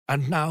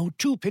And now,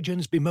 two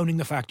pigeons bemoaning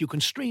the fact you can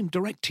stream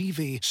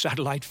DirecTV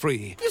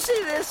satellite-free. You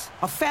see this?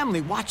 A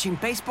family watching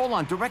baseball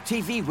on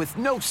DirecTV with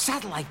no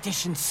satellite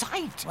dish in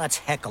sight. Let's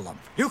heckle them.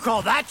 You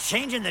call that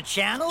changing the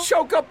channel?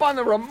 Choke up on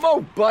the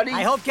remote, buddy.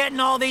 I hope getting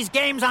all these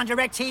games on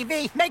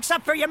DirecTV makes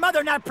up for your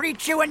mother not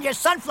pre-chewing your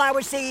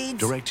sunflower seeds.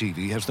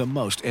 DirecTV has the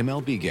most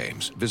MLB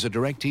games. Visit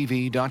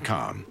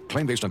DirecTV.com.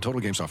 Claim based on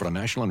total games offered on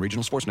national and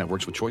regional sports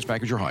networks with choice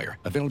package or higher.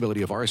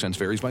 Availability of RSNs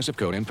varies by zip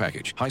code and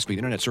package. High-speed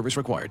internet service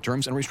required.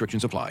 Terms and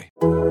restrictions apply.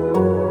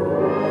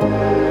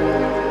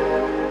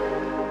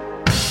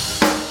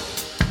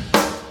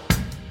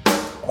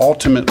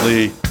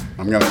 Ultimately,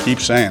 I'm going to keep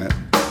saying it,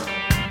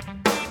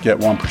 get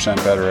 1%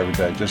 better every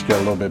day. Just get a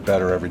little bit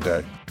better every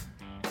day.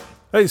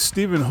 Hey,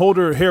 Stephen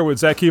Holder here with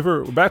Zach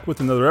Keefer. We're back with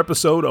another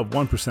episode of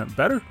 1%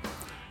 Better,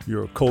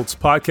 your Colts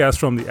podcast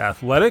from The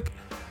Athletic.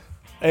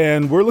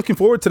 And we're looking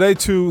forward today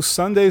to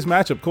Sunday's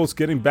matchup. Colts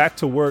getting back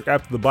to work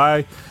after the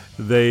bye.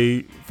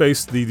 They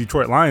face the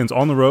Detroit Lions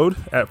on the road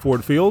at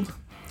Ford Field.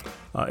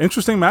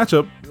 Interesting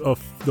matchup of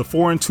the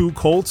 4-2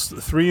 Colts,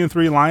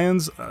 3-3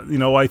 Lions.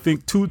 I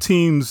think two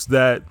teams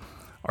that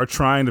are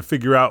trying to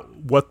figure out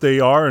what they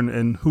are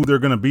and who they're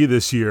going to be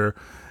this year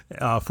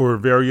for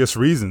various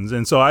reasons.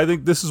 And so I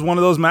think this is one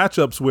of those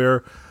matchups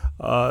where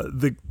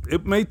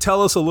it may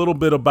tell us a little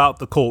bit about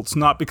the Colts,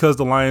 not because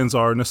the Lions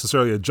are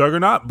necessarily a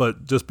juggernaut,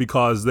 but just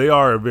because they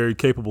are a very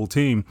capable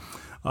team.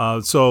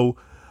 So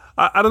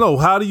I don't know.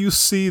 How do you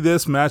see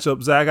this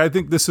matchup, Zach? I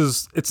think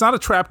it's not a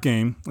trap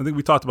game. I think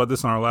we talked about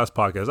this on our last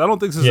podcast. I don't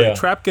think this is a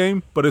trap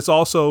game, but it's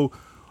also,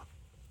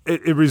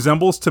 it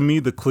resembles to me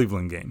the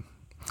Cleveland game.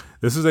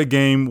 This is a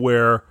game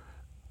where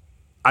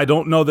I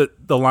don't know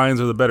that the Lions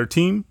are the better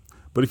team,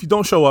 but if you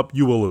don't show up,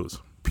 you will lose,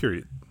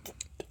 period.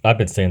 I've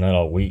been saying that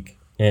all week.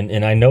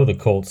 And I know the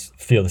Colts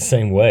feel the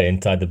same way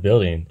inside the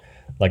building.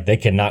 Like, they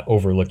cannot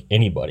overlook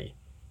anybody.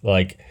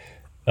 Like,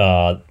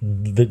 the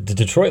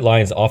Detroit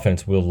Lions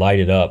offense will light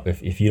it up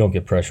if you don't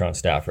get pressure on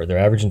Stafford. They're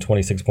averaging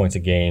 26 points a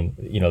game.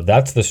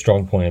 That's the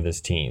strong point of this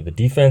team. The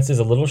defense is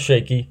a little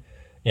shaky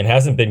and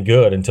hasn't been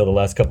good until the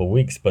last couple of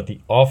weeks, but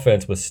the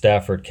offense with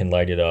Stafford can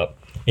light it up.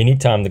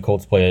 Anytime the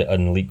Colts play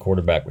an elite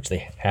quarterback, which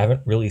they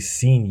haven't really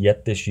seen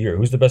yet this year.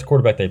 Who's the best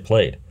quarterback they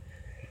played?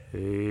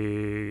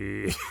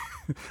 I'm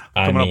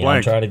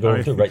trying to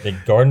go through, right?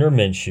 Gardner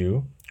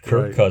Minshew,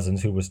 Kirk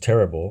Cousins, who was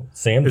terrible,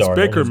 Sam Darnold. It's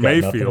Baker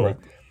Mayfield.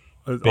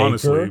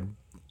 Honestly,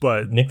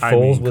 but Nick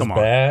Foles was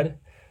bad.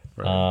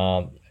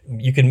 Right.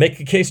 You can make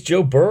a case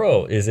Joe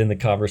Burrow is in the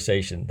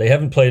conversation. They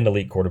haven't played an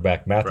elite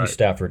quarterback. Matthew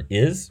Stafford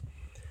is,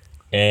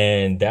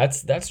 and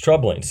that's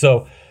troubling.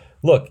 So,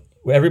 look,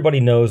 everybody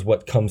knows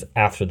what comes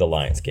after the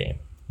Lions game,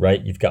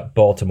 right? You've got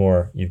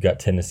Baltimore, you've got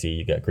Tennessee,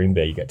 you've got Green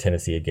Bay, you've got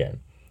Tennessee again.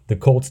 The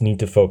Colts need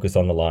to focus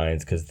on the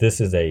Lions because this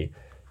is a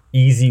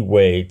easy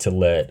way to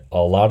let a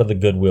lot of the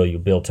goodwill you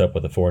built up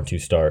with a 4-2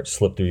 start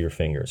slip through your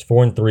fingers.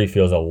 4-3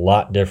 feels a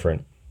lot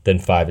different than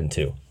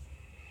 5-2.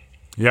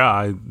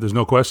 Yeah, there's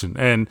no question,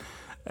 and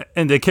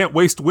they can't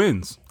waste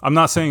wins. I'm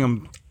not saying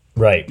I'm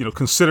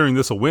considering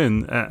this a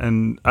win,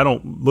 and I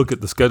don't look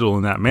at the schedule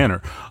in that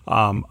manner.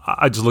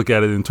 I just look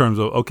at it in terms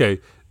of, okay,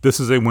 this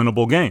is a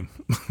winnable game,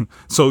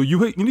 so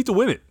you need to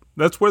win it.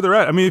 That's where they're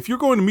at. I mean, if you're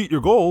going to meet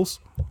your goals,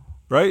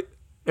 right?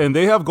 And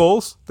they have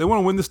goals. They want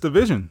to win this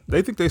division.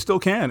 They think they still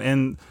can.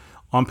 And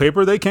on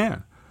paper, they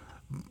can.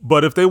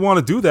 But if they want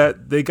to do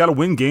that, they got to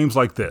win games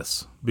like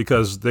this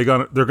because they're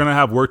going to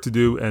have work to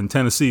do, and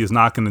Tennessee is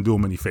not going to do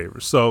them any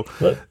favors. So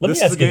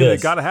this is a game they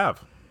got to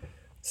have.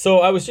 So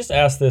I was just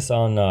asked this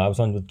I was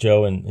on with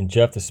Joe and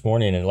Jeff this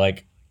morning,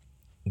 and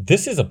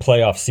this is a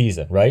playoff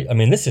season, right? I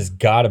mean, this has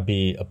got to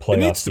be a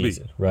playoff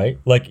season, right?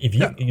 Like, if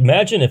you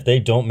imagine if they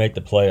don't make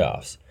the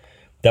playoffs,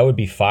 that would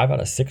be 5 out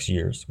of 6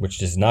 years, which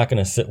is not going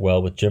to sit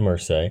well with Jim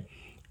Irsay.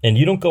 And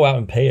you don't go out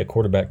and pay a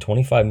quarterback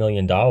 $25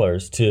 million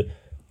to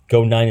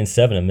go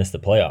 9-7 and miss the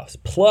playoffs.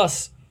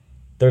 Plus,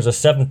 there's a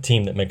 7th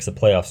team that makes the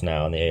playoffs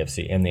now in the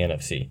AFC and the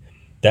NFC.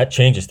 That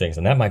changes things,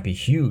 and that might be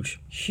huge,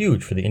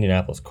 huge for the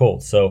Indianapolis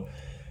Colts. So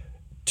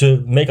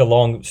to make a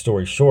long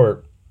story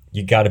short,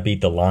 you got to beat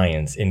the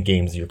Lions in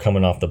games you're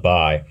coming off the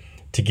bye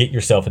to get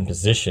yourself in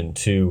position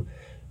to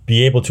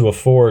be able to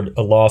afford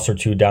a loss or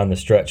two down the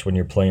stretch when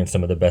you're playing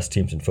some of the best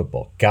teams in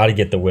football. Got to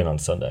get the win on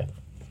Sunday.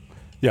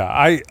 Yeah,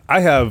 I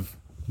have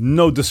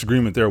no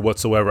disagreement there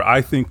whatsoever.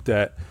 I think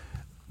that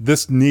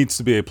this needs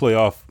to be a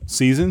playoff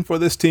season for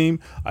this team.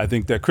 I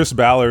think that Chris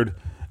Ballard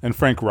and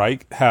Frank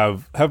Reich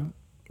have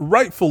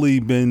rightfully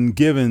been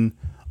given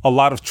a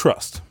lot of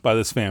trust by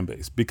this fan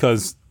base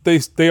because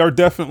they are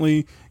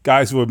definitely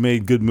guys who have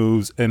made good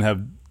moves and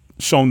have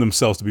shown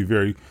themselves to be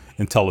very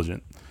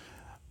intelligent.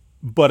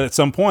 But at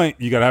some point,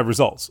 you got to have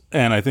results.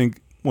 And I think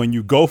when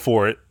you go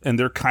for it, and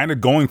they're kind of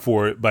going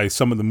for it by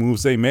some of the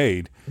moves they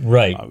made.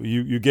 Right.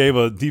 You gave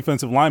a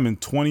defensive lineman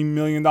 $20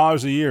 million a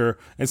year.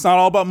 It's not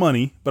all about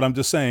money, but I'm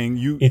just saying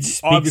it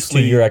speaks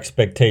to your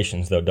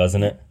expectations, though,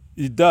 doesn't it?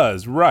 It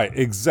does, right?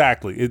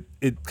 Exactly.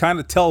 It kind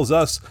of tells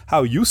us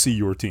how you see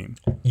your team.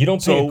 You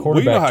don't pay a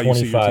quarterback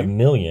 $25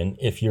 million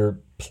if you're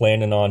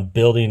planning on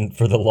building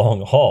for the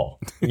long haul.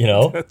 You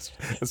know,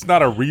 it's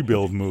not a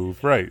rebuild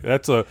move, right?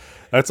 That's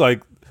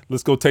like,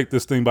 let's go take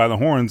this thing by the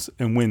horns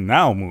and win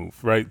now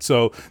move, right?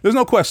 So there's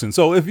no question.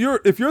 So if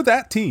you're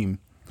that team,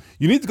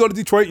 you need to go to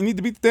Detroit. You need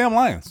to beat the damn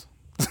Lions.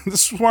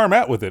 This is where I'm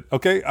at with it.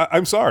 Okay,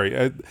 I'm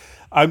sorry.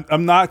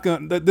 I'm not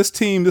gonna.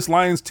 This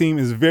Lions team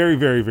is very,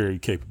 very, very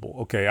capable.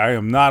 Okay, I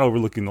am not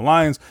overlooking the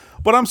Lions,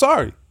 but I'm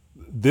sorry.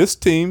 This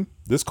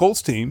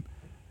Colts team,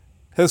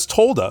 has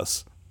told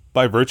us,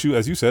 by virtue,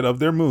 as you said, of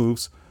their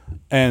moves,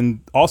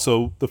 and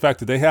also the fact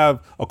that they have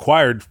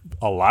acquired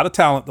a lot of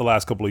talent the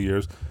last couple of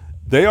years,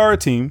 they are a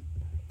team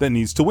that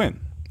needs to win.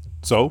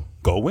 So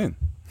go win.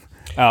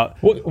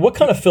 What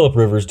kind of Phillip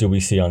Rivers do we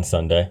see on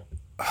Sunday?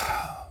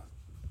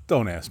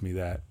 Don't ask me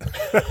that.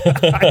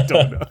 I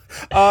don't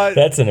know.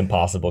 That's an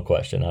impossible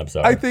question. I'm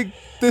sorry. I think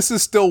this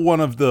is still one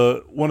of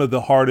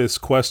the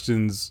hardest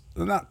questions,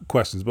 not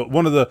questions, but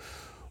one of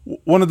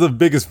the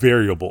biggest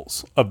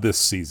variables of this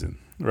season,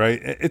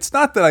 right? It's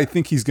not that I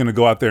think he's going to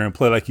go out there and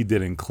play like he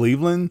did in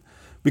Cleveland,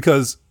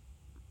 because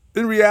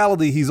in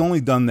reality, he's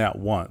only done that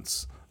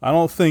once. I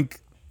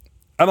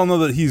don't know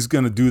that he's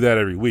going to do that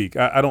every week.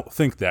 I don't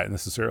think that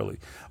necessarily.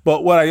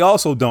 But what I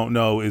also don't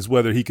know is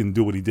whether he can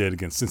do what he did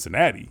against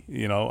Cincinnati.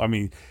 You know, I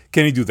mean,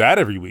 can he do that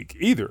every week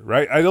either,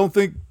 right? I don't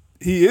think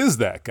he is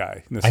that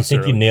guy necessarily. I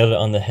think you nailed it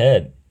on the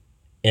head.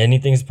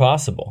 Anything's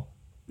possible.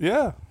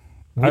 Yeah.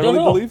 I really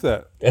believe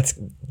that.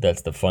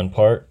 That's the fun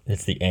part.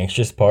 It's the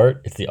anxious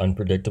part. It's the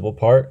unpredictable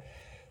part.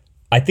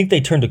 I think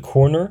they turned a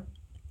corner,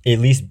 at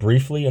least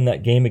briefly, in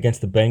that game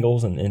against the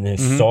Bengals, and they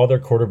saw their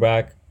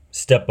quarterback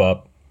step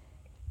up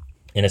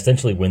and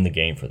essentially win the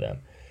game for them.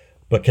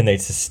 But can they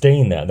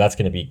sustain that? That's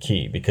going to be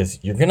key,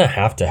 because you're going to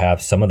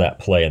have some of that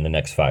play in the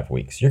next 5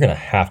 weeks. You're going to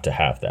have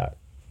that.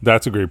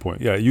 That's a great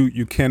point. Yeah,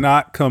 you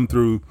cannot come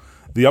through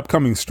the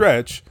upcoming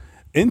stretch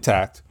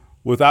intact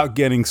without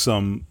getting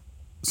some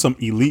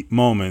elite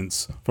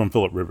moments from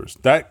Phillip Rivers.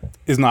 That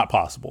is not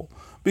possible,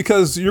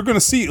 because you're going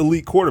to see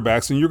elite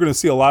quarterbacks and you're going to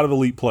see a lot of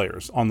elite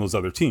players on those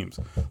other teams.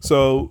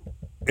 So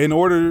in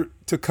order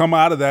to come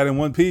out of that in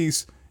one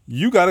piece,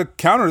 you got to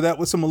counter that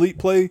with some elite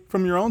play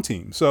from your own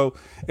team. So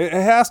it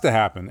has to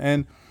happen.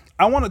 And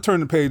I want to turn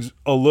the page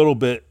a little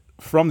bit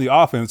from the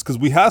offense, because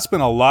we have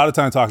spent a lot of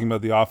time talking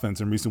about the offense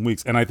in recent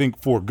weeks, and I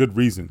think for good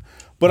reason.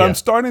 But yeah. I'm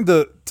starting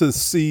to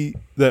see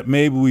that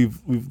maybe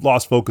we've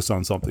lost focus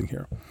on something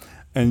here.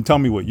 And tell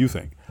me what you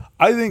think.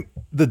 I think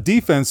the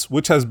defense,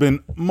 which has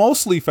been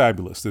mostly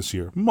fabulous this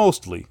year,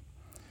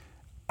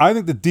 I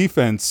think the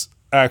defense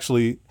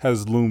actually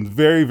has loomed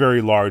very,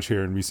 very large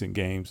here in recent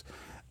games,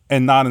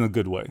 and not in a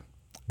good way.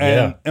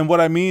 And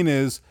what I mean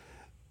is,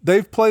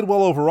 they've played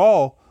well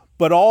overall,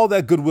 but all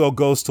that goodwill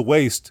goes to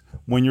waste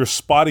when you're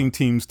spotting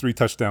teams 3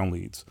 touchdown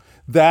leads.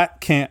 That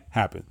can't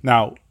happen.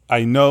 Now,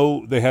 I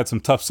know they had some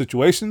tough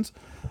situations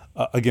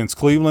against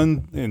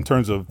Cleveland in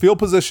terms of field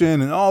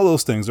position, and all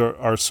those things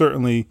are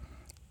certainly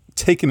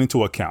taken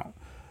into account.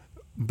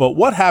 But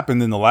what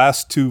happened in the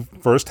last 2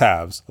 first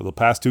halves of the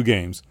past 2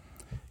 games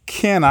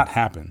cannot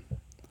happen.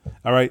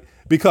 All right?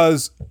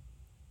 Because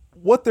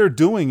what they're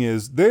doing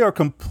is they are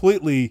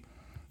completely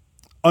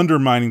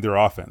undermining their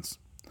offense,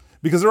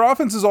 because their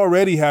offense is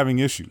already having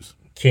issues.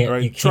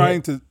 You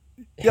can't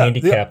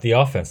handicap the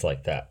offense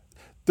like that.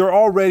 They're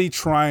already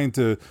trying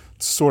to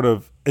sort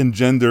of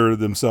engender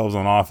themselves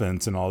on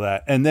offense and all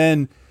that. And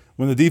then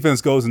when the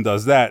defense goes and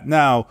does that,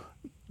 now,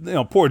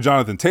 poor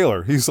Jonathan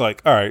Taylor, he's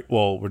like, all right,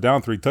 well, we're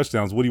down 3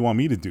 touchdowns. What do you want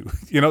me to do?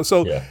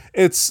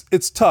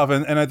 It's tough.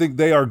 And I think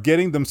they are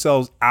getting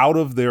themselves out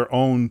of their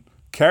own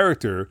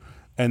character.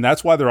 And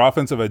that's why their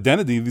offensive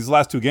identity these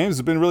last 2 games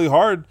has been really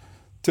hard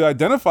to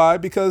identify,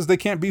 because they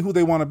can't be who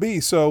they want to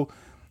be. So,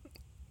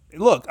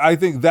 look, I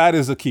think that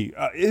is a key.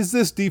 Is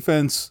this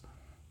defense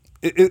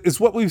 – it's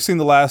what we've seen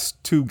the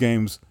last 2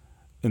 games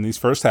in these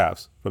first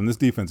halves from this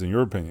defense, in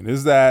your opinion.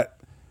 Is that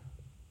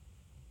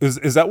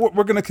what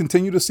we're going to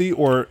continue to see,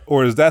 or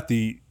is that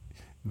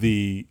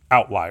the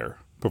outlier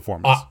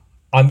performance?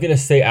 I'm going to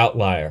say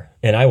outlier,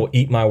 and I will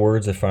eat my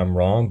words if I'm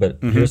wrong, but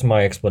here's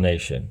my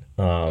explanation.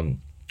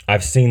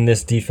 I've seen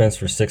this defense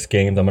for 6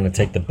 games. I'm going to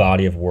take the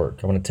body of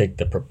work. I'm going to take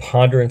the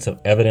preponderance of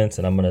evidence,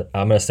 and I'm going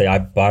to say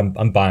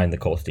I'm buying the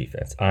Colts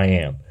defense. I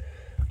am.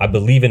 I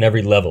believe in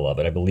every level of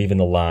it. I believe in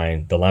the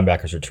line. The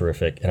linebackers are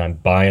terrific, and I'm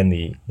buying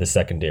the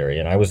secondary.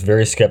 And I was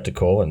very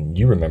skeptical, and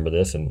you remember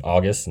this in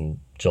August and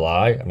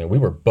July. I mean, we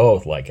were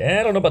both like,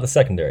 I don't know about the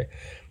secondary.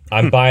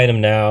 I'm buying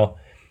them now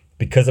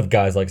because of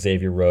guys like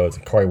Xavier Rhodes,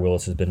 and Kari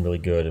Willis has been really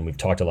good, and we've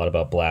talked a lot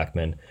about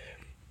Blackman.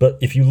 But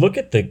if you look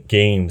at the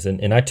games,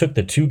 and I took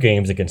the 2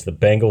 games against the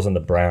Bengals and the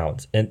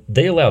Browns, and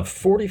they allowed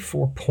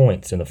 44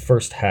 points in the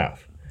first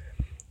half.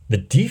 The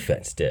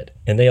defense did,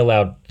 and they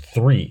allowed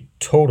 3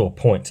 total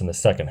points in the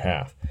second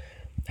half.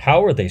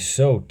 How are they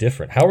so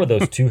different? How are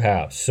those 2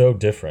 halves so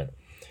different?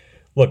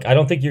 Look, I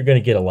don't think you're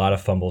going to get a lot of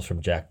fumbles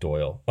from Jack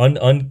Doyle.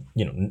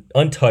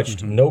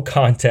 Untouched, no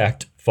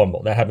contact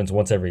fumble. That happens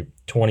once every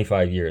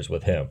 25 years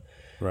with him.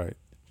 Right.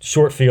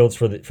 Short fields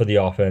for the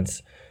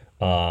offense.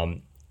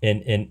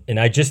 And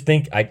I just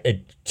think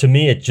to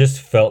me it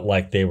just felt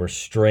like they were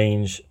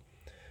strange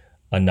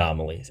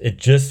anomalies. It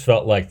just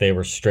felt like they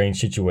were strange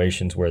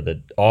situations where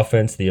the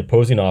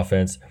opposing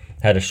offense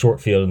had a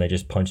short field and they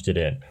just punched it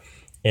in.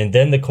 And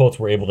then the Colts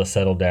were able to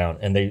settle down,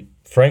 and they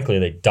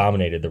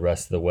dominated the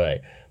rest of the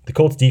way. The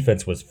Colts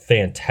defense was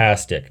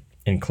fantastic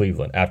in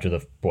Cleveland after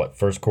the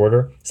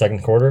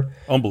second quarter.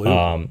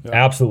 Unbelievable.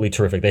 Absolutely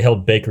terrific. They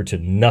held Baker to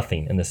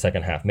nothing in the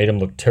second half, made him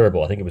look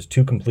terrible. I think it was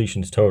 2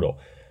 completions total.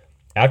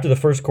 After the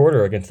first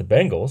quarter against the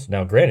Bengals,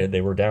 now granted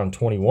they were down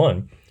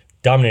 21,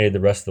 dominated the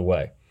rest of the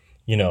way.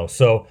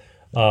 So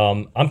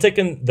I'm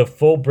taking the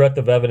full breadth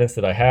of evidence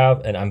that I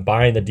have, and I'm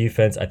buying the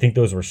defense. I think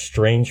those were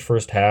strange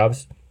first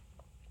halves.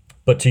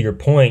 But to your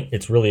point,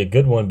 it's really a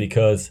good one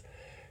because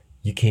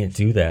you can't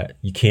do that.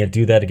 You can't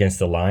do that against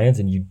the Lions,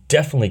 and you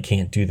definitely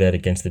can't do that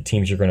against the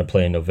teams you're going to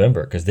play in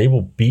November because they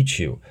will beat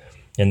you,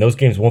 and those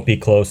games won't be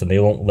close, and they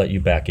won't let you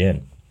back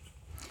in.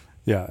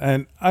 Yeah,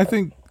 and I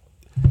think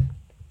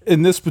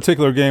in this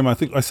particular game, I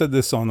think I said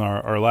this on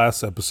our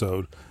last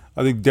episode,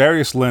 I think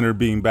Darius Leonard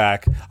being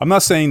back, I'm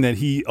not saying that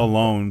he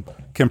alone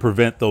can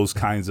prevent those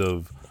kinds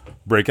of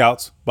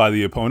breakouts by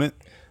the opponent,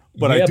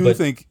 but I do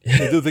think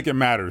it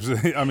matters.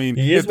 I mean,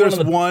 he is if there's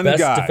one of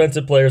the best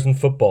defensive players in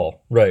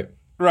football, right.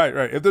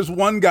 Right. If there's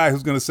one guy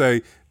who's going to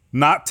say,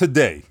 not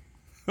today,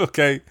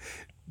 okay,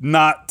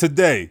 not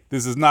today,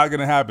 this is not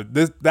going to happen,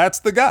 that's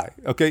the guy,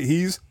 okay?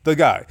 He's the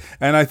guy.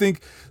 And I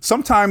think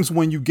sometimes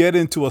when you get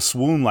into a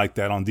swoon like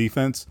that on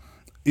defense,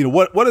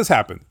 what has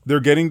happened? They're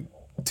getting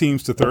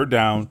teams to third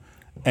down,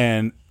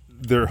 and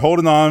they're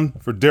holding on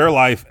for dear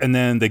life, and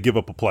then they give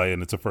up a play,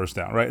 and it's a first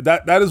down, right?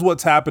 That is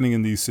what's happening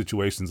in these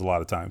situations a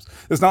lot of times.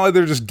 It's not like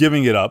they're just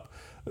giving it up.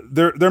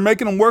 They're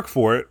making them work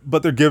for it,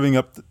 but they're giving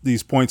up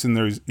these points in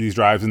these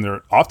drives, and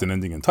they're often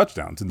ending in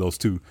touchdowns in those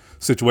 2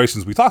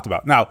 situations we talked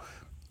about. Now,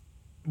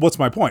 what's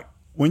my point?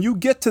 When you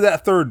get to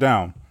that third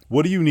down,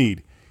 what do you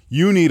need?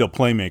 You need a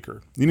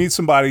playmaker. You need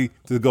somebody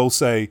to go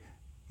say,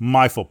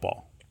 my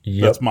football.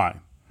 Yep. That's mine.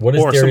 What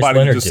does or Darius somebody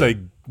Leonard to just do? say,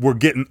 we're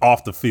getting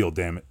off the field,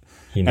 damn it.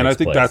 And I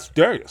think that's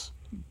Darius.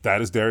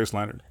 That is Darius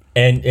Leonard.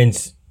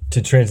 And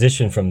to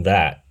transition from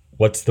that,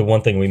 what's the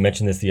one thing, we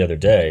mentioned this the other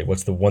day,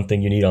 what's the one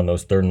thing you need on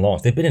those third and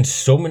longs? They've been in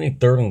so many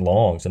third and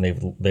longs, and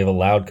they've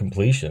allowed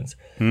completions.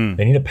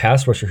 They need a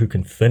pass rusher who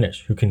can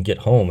finish, who can get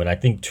home. And I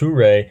think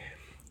Toure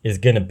is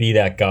going to be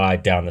that guy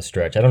down the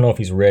stretch. I don't know if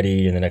he's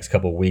ready in the next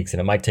couple of weeks, and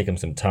it might take him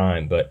some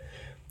time, but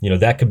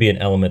that could be an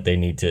element they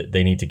need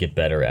to get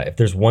better at. If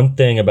there's one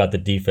thing about the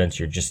defense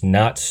you're just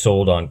not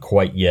sold on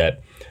quite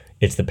yet,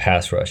 it's the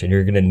pass rush, and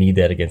you're going to need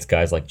that against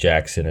guys like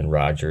Jackson and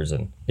Rodgers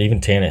and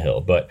even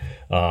Tannehill. But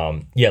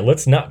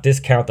let's not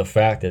discount the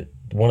fact that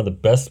one of the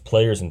best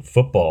players in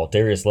football,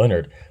 Darius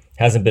Leonard,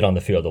 hasn't been on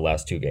the field the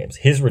last 2 games.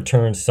 His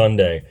return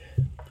Sunday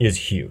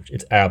is huge.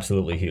 It's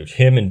absolutely huge.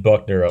 Him and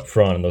Buckner up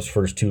front in those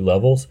first 2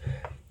 levels,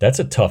 that's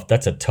a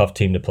tough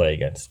team to play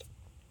against.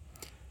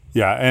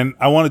 Yeah, and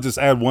I want to just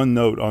add one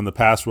note on the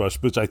pass rush,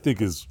 which I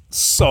think is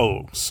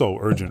so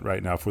urgent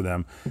right now for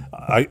them.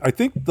 I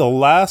think the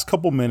last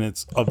couple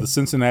minutes of the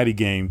Cincinnati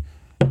game,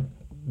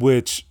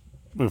 which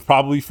we've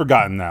probably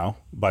forgotten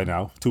by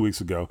now, 2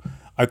 weeks ago,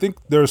 I think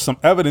there's some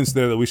evidence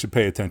there that we should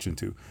pay attention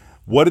to.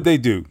 What did they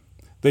do?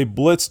 They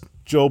blitzed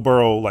Joe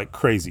Burrow like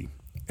crazy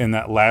in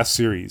that last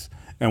series.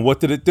 And what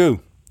did it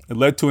do? It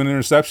led to an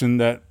interception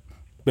that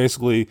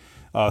basically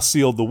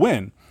sealed the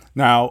win.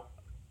 Now,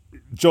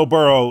 Joe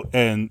Burrow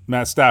and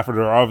Matt Stafford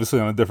are obviously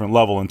on a different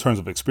level in terms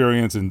of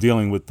experience and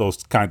dealing with those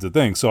kinds of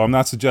things. So I'm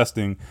not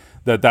suggesting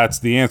that that's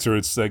the answer.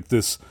 It's like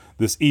this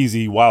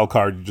easy wild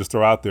card you just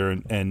throw out there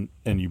and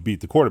you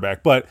beat the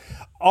quarterback. But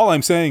all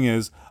I'm saying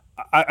is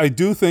I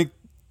do think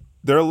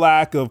their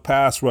lack of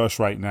pass rush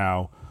right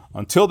now,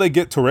 until they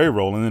get Toure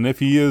rolling, and if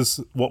he is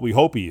what we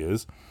hope he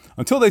is,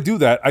 until they do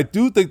that, I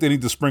do think they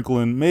need to sprinkle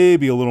in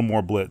maybe a little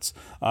more blitz.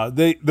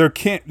 You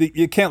can't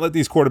let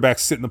these quarterbacks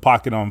sit in the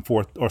pocket on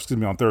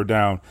third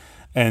down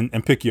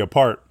and pick you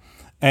apart.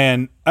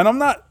 And I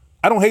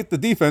don't hate the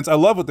defense. I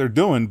love what they're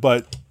doing,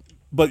 but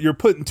you're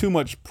putting too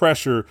much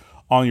pressure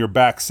on your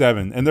back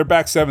seven, and their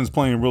back seven's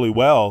playing really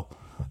well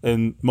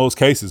in most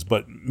cases.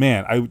 But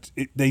man,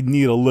 they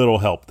need a little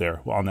help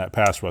there on that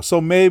pass rush.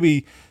 So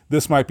maybe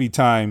this might be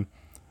time,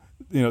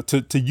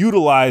 to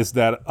utilize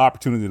that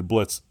opportunity to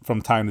blitz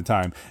from time to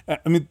time.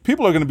 I mean,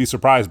 people are going to be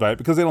surprised by it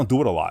because they don't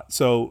do it a lot.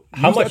 So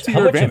how much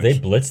have they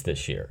blitzed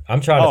this year? I'm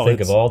trying to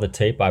think of all the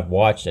tape I've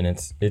watched, and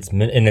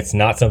it's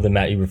not something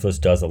Matt Eberflus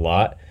does a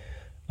lot,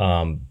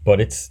 but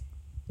it's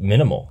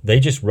minimal. They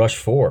just rush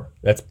 4.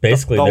 That's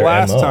basically their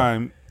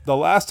MO. The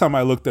last time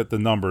I looked at the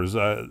numbers,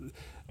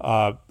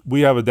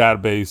 we have a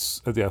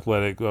database at The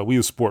Athletic. We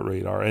use Sport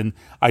Radar, and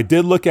I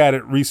did look at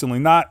it recently,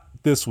 not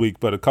this week,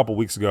 but a couple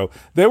weeks ago.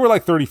 They were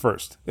like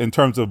 31st in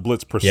terms of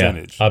blitz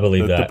percentage. Yeah, I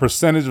believe that. The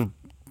percentage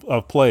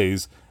of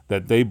plays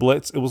that they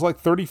blitz, it was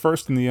like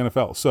 31st in the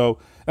NFL. So,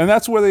 and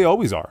that's where they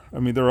always are. I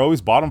mean, they're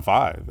always bottom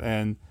 5,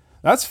 and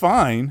that's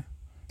fine.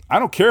 I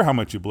don't care how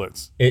much you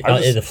blitz.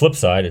 The flip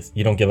side is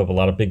you don't give up a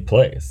lot of big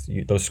plays.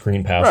 Those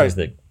screen passes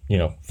that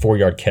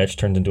 4-yard catch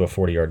turns into a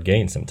 40-yard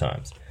gain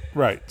sometimes.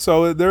 Right.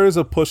 So there is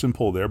a push and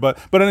pull there. But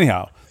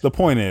anyhow, the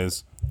point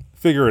is,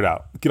 figure it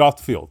out. Get off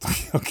the field.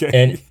 Okay.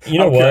 And you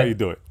know I don't what? care how you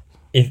do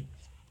it.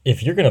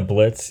 If you're going to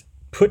blitz,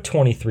 put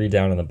 23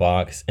 down in the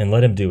box and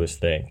let him do his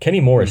thing. Kenny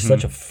Moore is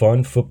such a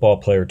fun football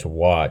player to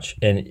watch.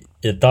 And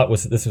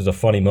this was a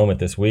funny moment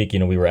this week.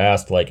 We were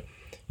asked, like,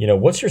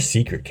 what's your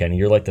secret, Kenny?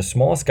 You're like the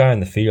smallest guy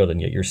in the field,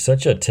 and yet you're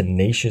such a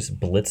tenacious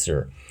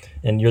blitzer.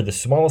 And you're the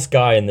smallest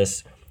guy in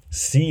this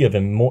sea of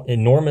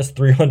enormous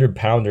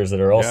 300-pounders that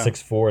are all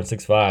 6'4" and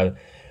 6'5".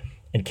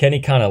 And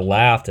Kenny kind of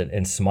laughed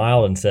and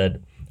smiled and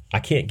said, I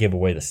can't give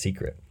away the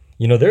secret.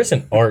 There's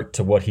an art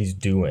to what he's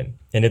doing,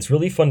 and it's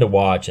really fun to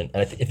watch. And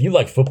if you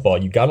like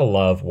football, you got to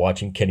love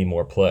watching Kenny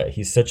Moore play.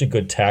 He's such a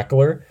good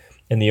tackler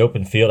in the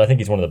open field. I think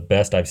he's one of the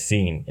best I've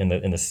seen in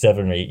the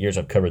 7 or 8 years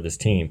I've covered this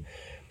team.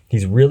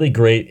 He's really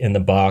great in the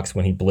box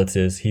when he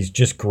blitzes. He's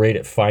just great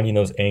at finding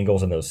those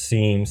angles and those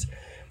seams,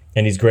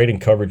 and he's great in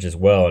coverage as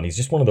well. And he's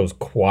just one of those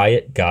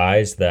quiet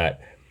guys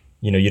that,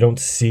 you don't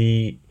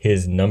see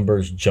his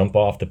numbers jump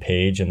off the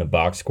page in the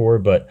box score,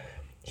 but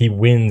he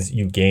wins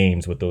you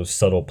games with those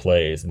subtle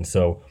plays. And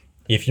so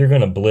if you're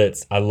going to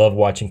blitz, I love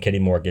watching Kenny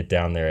Moore get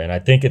down there. And I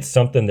think it's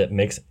something that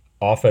makes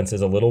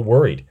offenses a little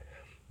worried,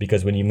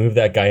 because when you move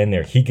that guy in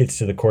there, he gets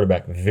to the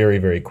quarterback very,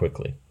 very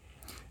quickly.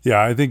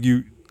 Yeah, I think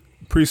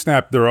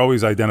pre-snap, they're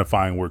always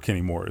identifying where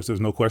Kenny Moore is. There's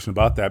no question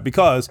about that,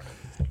 because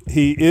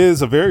he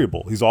is a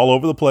variable. He's all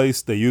over the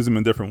place. They use him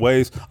in different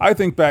ways. I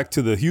think back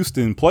to the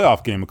Houston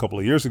playoff game a couple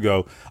of years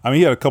ago.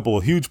 He had a couple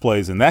of huge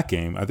plays in that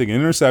game. I think an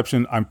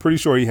interception. I'm pretty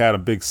sure he had a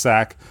big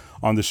sack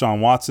on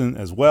Deshaun Watson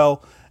as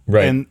well.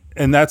 Right. And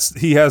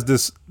he has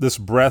this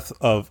breadth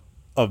of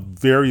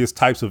various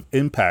types of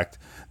impact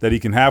that he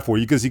can have for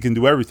you, because he can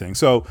do everything.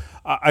 So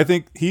I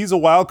think he's a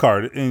wild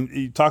card. And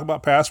you talk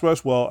about pass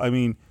rush. Well,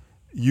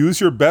 use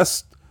your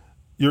best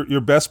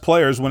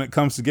players when it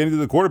comes to getting to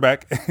the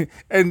quarterback.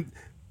 And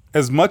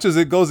as much as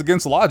it goes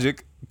against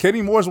logic,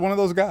 Kenny Moore's one of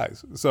those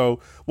guys. So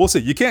we'll see.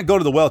 You can't go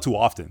to the well too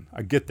often.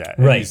 I get that.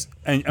 Right.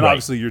 And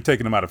obviously you're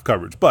taking him out of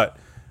coverage. But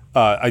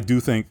I do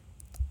think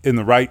in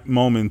the right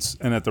moments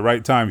and at the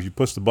right time, if you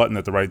push the button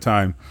at the right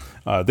time,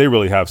 they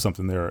really have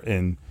something there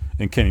in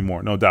Kenny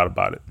Moore, no doubt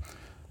about it.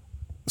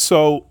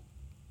 So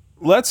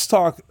let's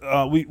talk.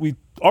 We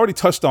already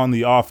touched on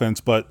the offense,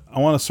 but I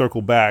want to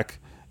circle back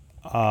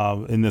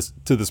to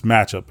this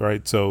matchup,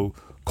 right? So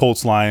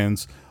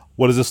Colts-Lions,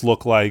 what does this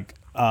look like?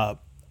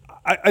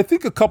 I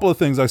think a couple of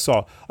things I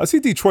saw. I see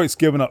Detroit's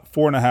giving up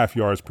 4.5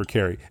 yards per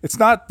carry. It's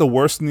not the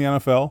worst in the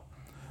NFL,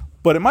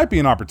 but it might be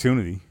an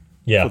opportunity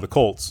for the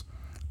Colts.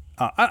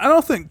 I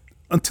don't think,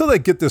 until they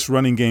get this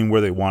running game where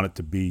they want it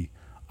to be,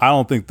 I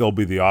don't think they'll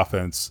be the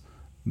offense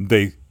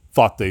they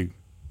thought they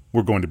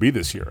were going to be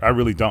this year. I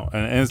really don't.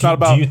 And it's not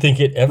about do you think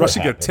it ever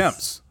rushing happens?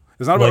 attempts.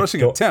 It's not about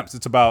rushing attempts.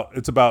 It's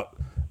about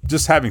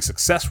just having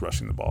success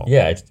rushing the ball.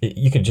 Yeah,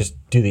 you could just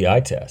do the eye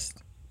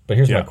test. But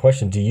here's my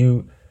question: Do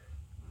you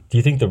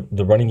think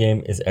the running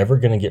game is ever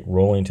going to get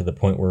rolling to the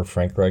point where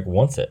Frank Reich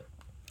wants it?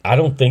 I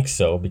don't think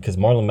so, because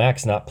Marlon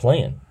Mack's not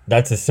playing.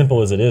 That's as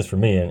simple as it is for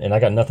me. And I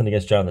got nothing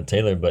against Jonathan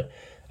Taylor, but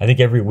I think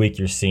every week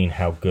you're seeing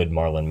how good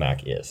Marlon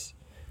Mack is,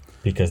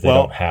 because they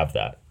don't have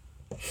that.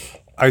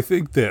 I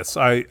think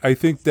I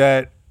think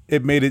that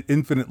it made it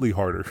infinitely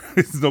harder.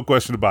 There's no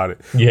question about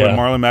it. Yeah. When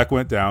Marlon Mack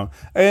went down.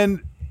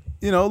 And,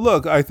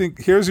 look, I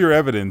think here's your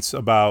evidence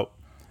about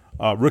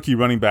rookie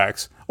running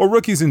backs, or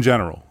rookies in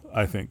general,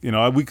 I think.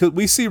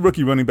 We see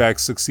rookie running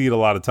backs succeed a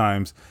lot of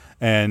times,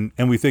 and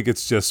we think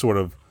it's just sort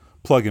of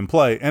plug and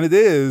play. And it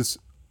is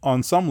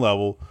on some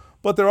level,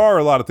 but there are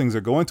a lot of things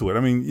that go into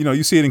it.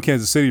 You see it in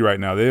Kansas City right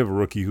now. They have a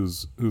rookie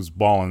who's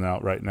balling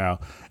out right now.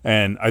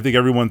 And I think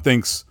everyone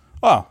thinks,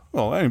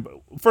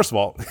 first of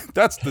all,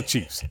 that's the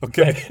Chiefs.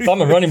 Okay, if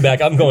I'm a running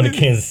back, I'm going to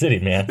Kansas City,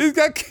 man. He's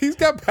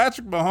got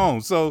Patrick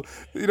Mahomes. So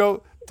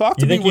talk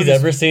to me. You think he's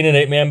ever seen an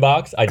 8-man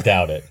box? I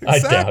doubt it.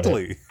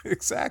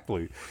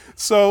 Exactly.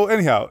 So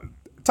anyhow,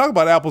 talk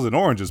about apples and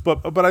oranges.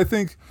 But I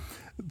think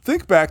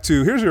back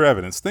to, here's your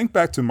evidence. Think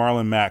back to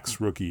Marlon Mack's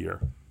rookie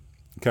year.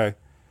 Okay,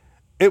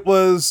 it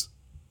was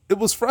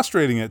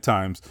frustrating at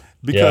times,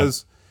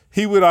 because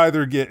he would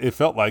either it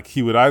felt like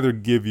he would either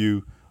give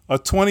you a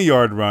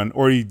 20-yard run,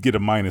 or he'd get a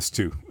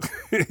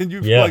 -2. And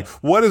you'd be like,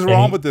 what is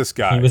wrong with this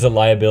guy? He was a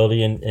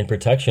liability in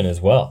protection as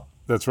well.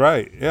 That's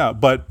right, yeah.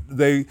 But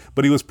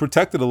he was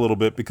protected a little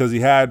bit because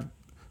he had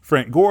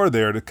Frank Gore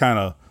there to kind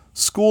of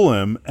school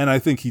him, and I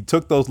think he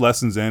took those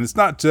lessons in. It's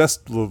not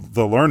just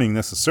the learning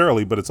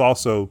necessarily, but it's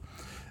also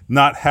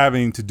not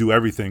having to do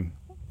everything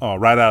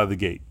right out of the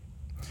gate.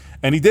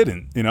 And he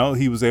didn't.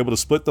 He was able to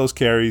split those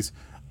carries.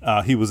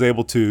 He was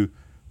able to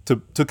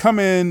come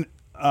in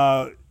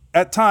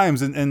at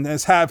times and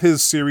have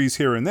his series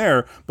here and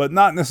there, but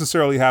not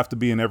necessarily have to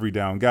be an every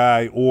down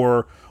guy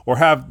or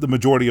have the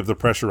majority of the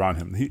pressure on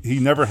him. He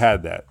never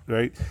had that,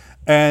 right?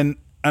 And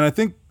I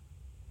think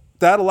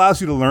that allows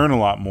you to learn a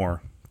lot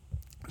more.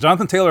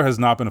 Jonathan Taylor has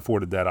not been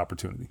afforded that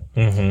opportunity.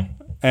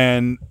 Mm-hmm.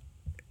 And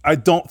I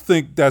don't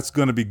think that's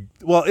going to be –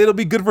 it'll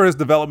be good for his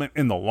development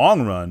in the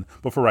long run,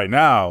 but for right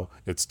now,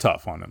 it's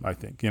tough on him, I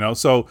think.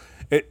 So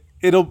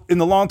it'll in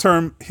the long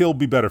term he'll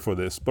be better for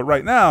this. But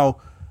right now,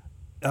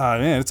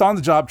 man, it's on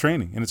the job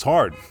training and it's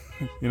hard.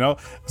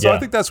 So I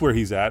think that's where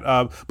he's at.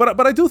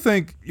 But I do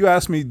think, you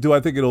asked me, do I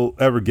think it'll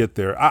ever get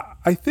there?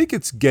 I think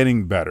it's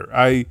getting better.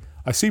 I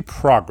see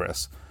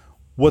progress.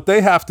 What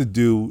they have to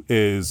do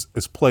is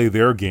play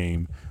their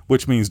game,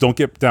 which means don't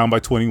get down by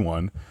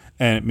 21,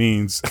 and it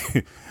means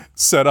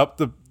set up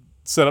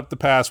the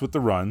pass with the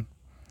run,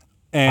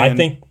 and I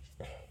think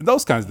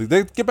those kinds of things.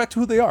 They get back to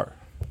who they are.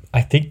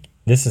 I think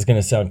this is going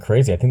to sound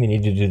crazy. I think they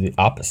need to do the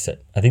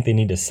opposite. I think they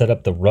need to set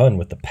up the run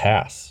with the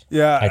pass.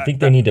 Yeah, I think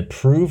they need to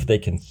prove they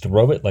can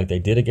throw it like they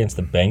did against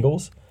the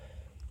Bengals.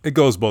 It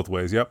goes both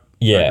ways. Yep.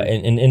 Yeah,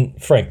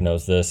 and Frank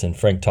knows this, and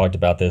Frank talked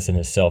about this in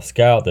his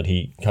self-scout that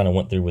he kind of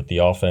went through with the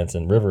offense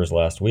and Rivers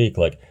last week.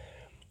 Like,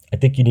 I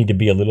think you need to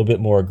be a little bit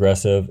more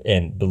aggressive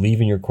and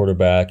believe in your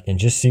quarterback and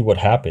just see what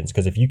happens.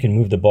 Because if you can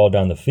move the ball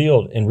down the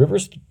field, and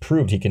Rivers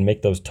proved he can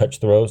make those touch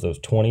throws, those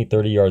 20,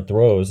 30-yard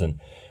throws,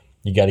 and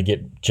you got to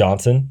get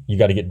Johnson, you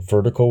got to get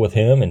vertical with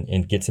him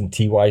and get some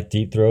T.Y.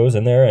 deep throws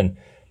in there. And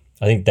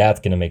I think that's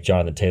going to make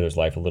Jonathan Taylor's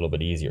life a little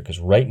bit easier. Because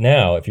right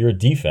now, if you're a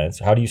defense,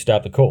 how do you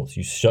stop the Colts?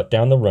 You shut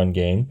down the run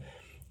game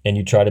and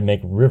you try to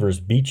make Rivers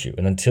beat you.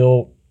 And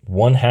until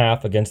one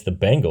half against the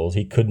Bengals,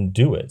 he couldn't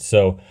do it.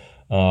 So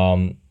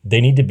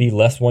they need to be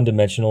less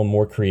one-dimensional,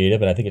 more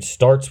creative. And I think it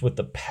starts with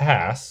the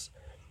pass,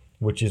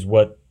 which is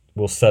what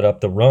will set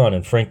up the run.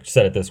 And Frank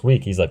said it this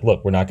week. He's like,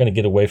 look, we're not going to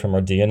get away from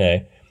our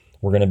DNA.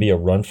 We're going to be a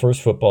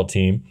run-first football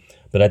team,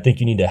 but I think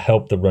you need to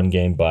help the run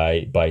game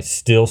by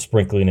still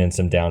sprinkling in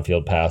some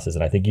downfield passes,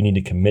 and I think you need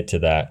to commit to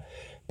that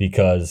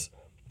because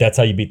that's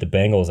how you beat the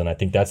Bengals, and I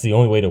think that's the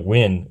only way to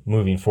win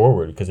moving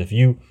forward. Because if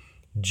you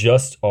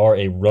just are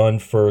a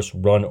run-first,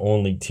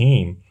 run-only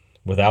team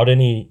without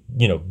any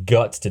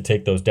guts to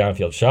take those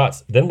downfield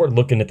shots, then we're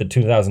looking at the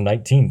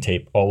 2019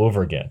 tape all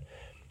over again,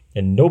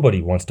 and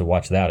nobody wants to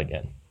watch that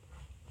again.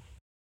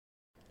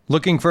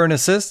 Looking for an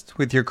assist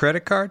with your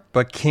credit card,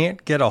 but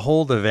can't get a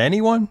hold of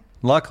anyone?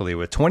 Luckily,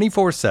 with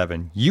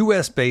 24/7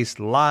 U.S.-based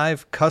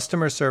live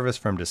customer service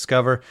from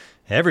Discover,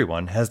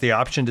 everyone has the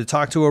option to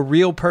talk to a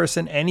real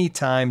person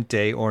anytime,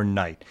 day or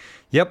night.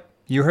 Yep,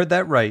 you heard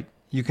that right.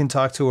 You can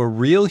talk to a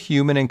real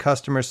human in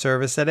customer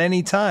service at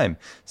any time.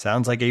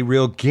 Sounds like a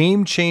real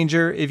game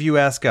changer if you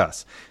ask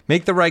us.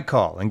 Make the right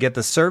call and get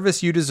the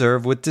service you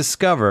deserve with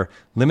Discover.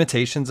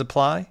 Limitations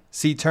apply.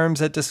 See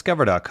terms at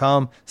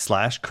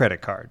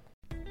discover.com/creditcard.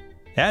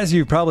 As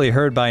you've probably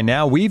heard by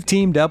now, we've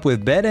teamed up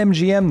with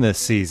BetMGM this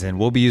season.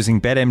 We'll be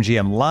using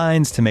BetMGM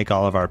lines to make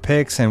all of our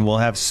picks, and we'll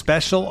have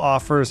special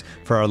offers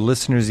for our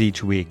listeners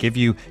each week. If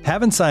you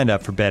haven't signed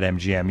up for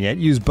BetMGM yet,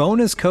 use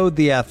bonus code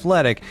The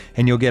Athletic,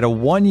 and you'll get a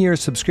 1-year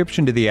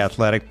subscription to The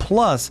Athletic,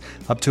 plus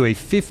up to a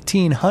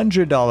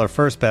 $1,500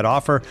 first bet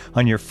offer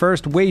on your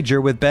first wager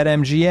with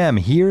BetMGM.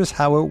 Here's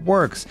how it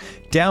works.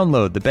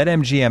 Download the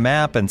BetMGM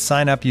app and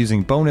sign up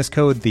using bonus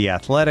code The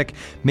Athletic.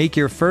 Make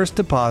your first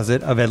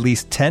deposit of at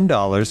least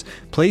 $10.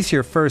 Place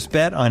your first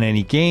bet on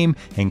any game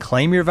and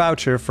claim your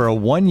voucher for a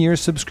 1-year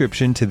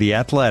subscription to The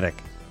Athletic.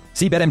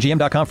 See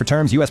BetMGM.com for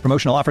terms. U.S.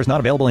 promotional offers not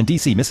available in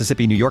D.C.,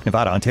 Mississippi, New York,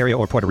 Nevada, Ontario,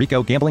 or Puerto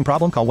Rico. Gambling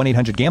problem? Call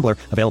 1-800-GAMBLER.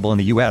 Available in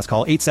the U.S.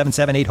 Call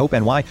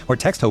 877-8-HOPE-NY or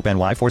text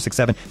HOPE-NY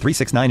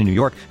 467-369 in New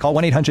York. Call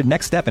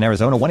 1-800-NEXT-STEP in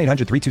Arizona.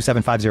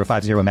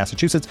 1-800-327-5050 in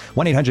Massachusetts.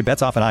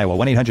 1-800-BETS-OFF in Iowa.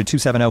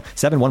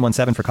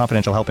 1-800-270-7117 for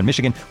confidential help in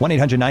Michigan.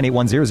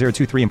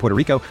 1-800-981-0023 in Puerto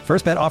Rico.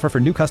 First bet offer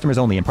for new customers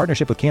only in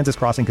partnership with Kansas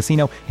Crossing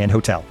Casino and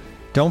Hotel.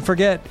 Don't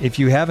forget, if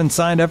you haven't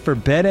signed up for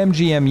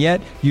BetMGM yet,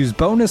 use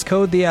bonus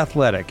code The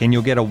Athletic, and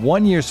you'll get a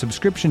 1-year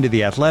subscription to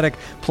The Athletic,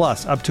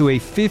 plus up to a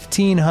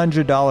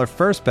 $1,500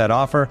 first bet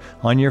offer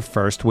on your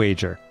first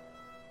wager.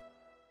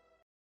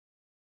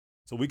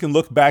 So we can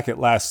look back at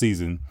last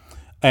season,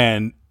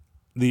 and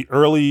the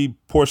early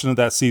portion of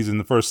that season,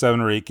 the first 7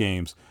 or 8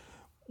 games,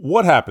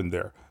 what happened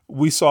there?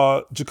 We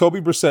saw Jacoby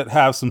Brissett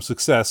have some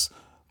success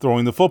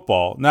throwing the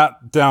football,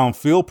 not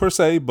downfield per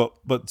se,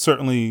 but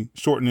certainly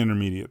short and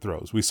intermediate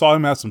throws. We saw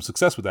him have some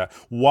success with that.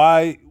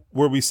 Why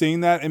were we seeing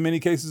that in many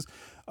cases?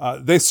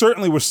 They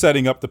certainly were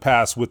setting up the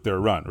pass with their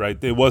run,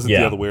 right? It wasn't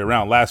the other way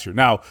around last year.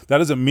 Now, that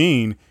doesn't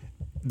mean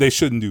they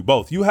shouldn't do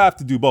both. You have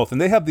to do both,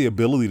 and they have the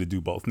ability to do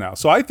both now.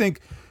 So I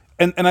think,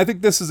 and I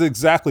think this is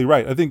exactly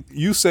right. I think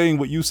you saying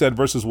what you said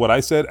versus what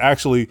I said,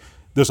 actually,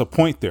 there's a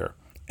point there.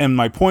 And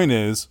my point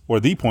is, or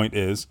the point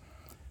is,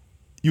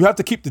 you have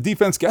to keep the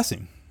defense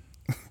guessing.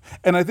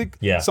 And I think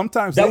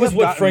sometimes that was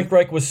what Frank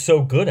Reich was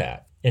so good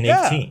at in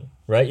 18,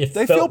 right? It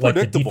felt like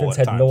the defense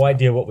had no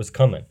idea what was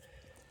coming.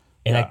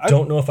 And I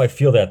don't know if I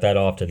feel that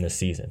often this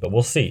season, but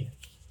we'll see.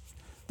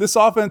 This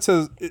offense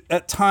has,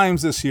 at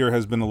times this year,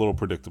 has been a little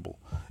predictable.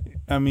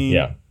 I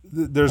mean,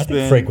 there's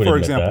been, for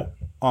example,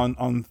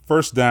 on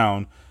first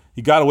down,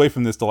 he got away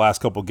from this the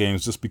last couple of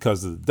games just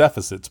because of the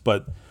deficits.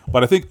 But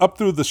I think up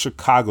through the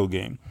Chicago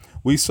game,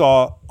 we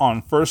saw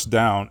on first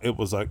down, it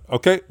was like,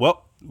 okay,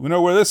 well, we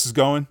know where this is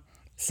going.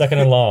 Second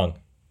and long.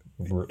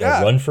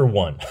 run for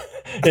one.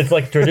 It's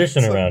like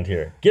tradition around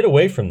here. Get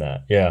away from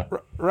that. Yeah.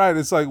 Right.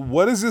 It's like,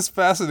 what is this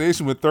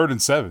fascination with 3rd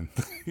and 7?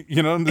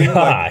 You know what I mean?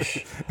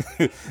 Gosh.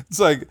 Like, it's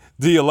like,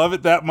 do you love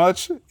it that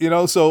much? You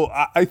know, so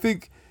I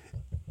think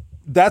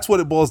that's what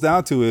it boils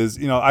down to is,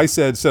 you know, I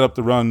said set up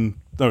the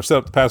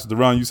pass with the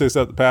run. You say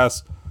set up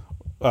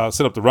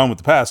the run with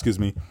the pass, excuse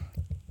me.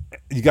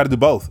 You got to do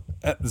both.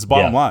 It's the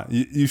bottom line.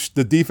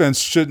 The defense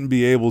shouldn't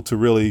be able to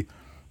really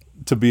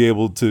to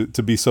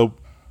be so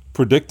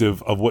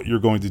predictive of what you're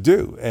going to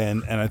do.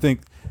 And I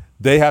think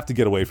they have to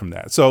get away from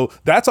that. So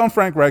that's on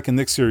Frank Reich and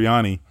Nick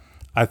Sirianni,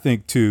 I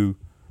think, to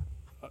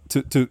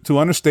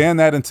understand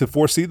that and to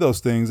foresee those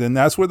things. And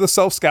that's where the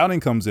self-scouting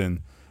comes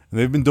in. And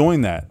they've been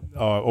doing that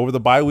over the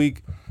bye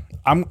week.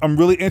 I'm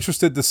really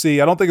interested to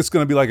see. I don't think it's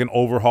going to be like an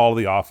overhaul of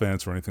the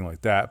offense or anything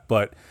like that.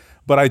 But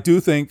I do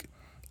think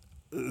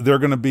they're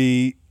going to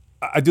be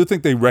 – I do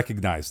think they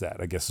recognize that,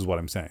 I guess is what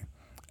I'm saying.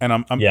 And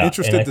I'm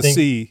interested to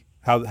see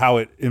how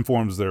it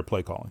informs their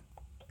play calling.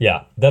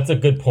 Yeah, that's a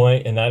good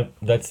point, and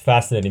that's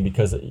fascinating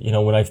because, you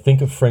know, when I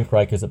think of Frank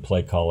Reich as a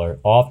play caller,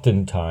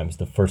 oftentimes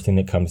the first thing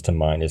that comes to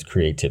mind is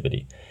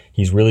creativity.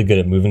 He's really good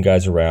at moving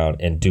guys around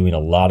and doing a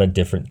lot of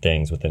different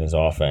things within his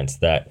offense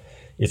that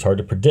is hard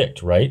to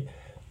predict, right?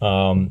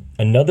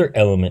 Another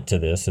element to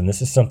this, and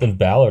this is something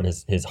Ballard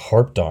has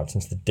harped on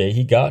since the day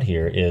he got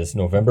here, is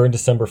November and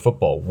December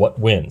football. What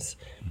wins?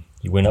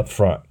 You win up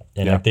front.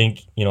 And I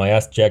think, you know, I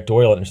asked Jack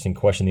Doyle an interesting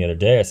question the other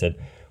day. I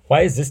said,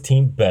 why is this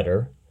team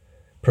better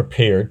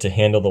prepared to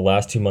handle the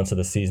last 2 months of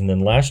the season than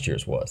last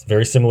year's was?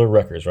 Very similar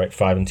records, right?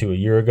 5-2 a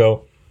year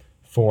ago,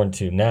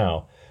 4-2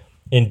 now.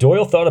 And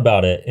Doyle thought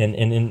about it,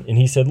 and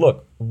he said,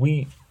 look,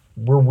 we're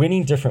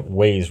winning different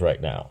ways right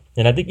now.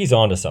 And I think he's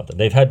onto something.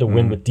 They've had to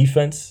win with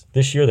defense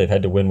this year. They've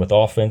had to win with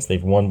offense.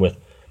 They've won with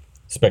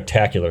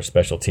spectacular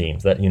special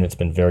teams. That unit's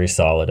been very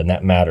solid, and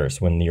that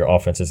matters when your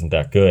offense isn't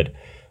that good.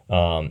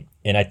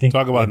 And I think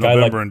talk about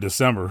November and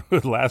December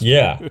last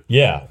year.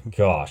 Yeah.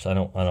 Gosh, I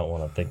don't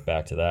want to think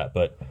back to that,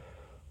 but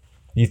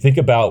you think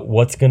about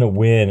what's going to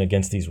win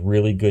against these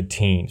really good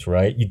teams,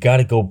 right? You got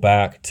to go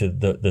back to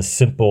the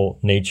simple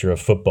nature of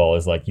football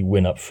is like you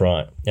win up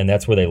front, and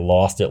that's where they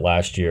lost it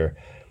last year.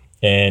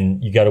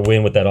 And you got to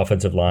win with that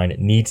offensive line. It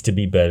needs to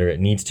be better. It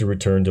needs to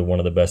return to one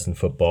of the best in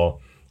football.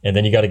 And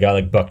then you got a guy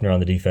like Buckner on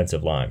the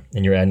defensive line,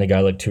 and you're adding a guy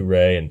like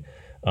Toure, and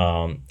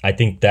I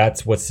think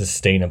that's what's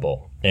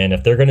sustainable. And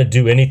if they're going to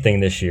do anything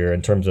this year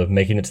in terms of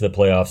making it to the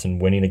playoffs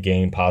and winning a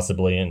game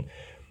possibly and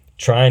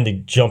trying to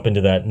jump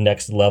into that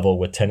next level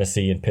with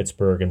Tennessee and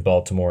Pittsburgh and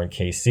Baltimore and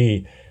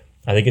KC,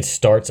 I think it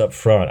starts up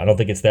front. I don't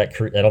think it's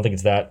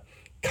that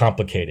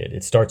complicated.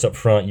 It starts up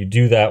front. You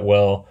do that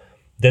well,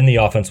 then the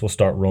offense will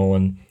start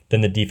rolling.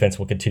 Then the defense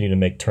will continue to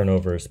make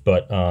turnovers.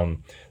 But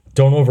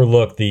don't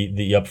overlook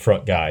the up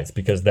front guys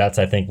because that's,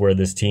 I think, where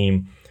this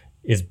team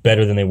is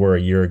better than they were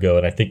a year ago.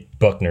 And I think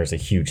Buckner is a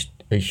huge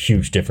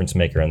difference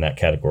maker in that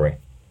category.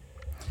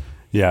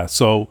 Yeah,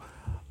 so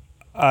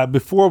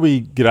before we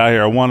get out of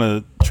here, I want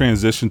to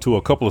transition to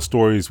a couple of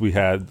stories we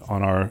had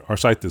on our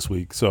site this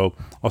week. So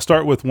I'll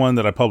start with one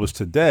that I published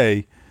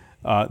today,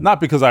 not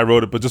because I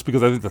wrote it, but just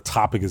because I think the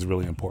topic is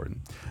really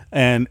important.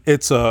 And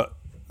it's a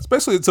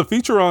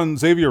feature on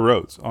Xavier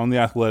Rhodes on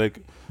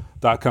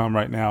theathletic.com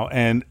right now.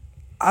 And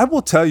I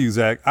will tell you,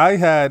 Zach, I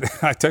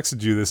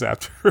texted you this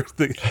after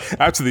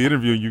the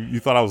interview. You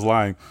thought I was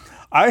lying.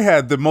 I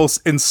had the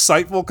most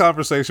insightful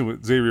conversation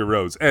with Xavier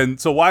Rhodes. And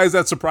so why is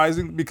that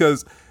surprising?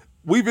 Because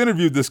we've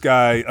interviewed this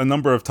guy a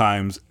number of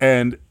times,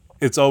 and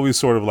it's always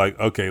sort of like,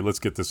 okay, let's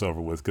get this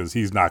over with because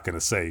he's not going to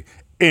say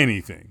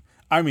anything.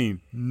 I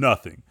mean,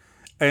 nothing.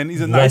 And he's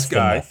a nice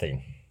guy.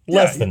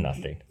 Less than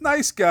nothing.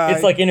 Nice guy.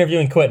 It's like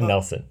interviewing Quentin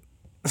Nelson.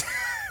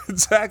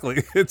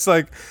 Exactly. It's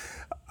like,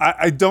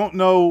 I don't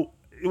know.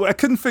 I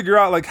couldn't figure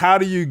out, like, how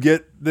do you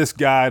get this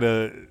guy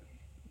to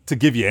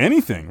give you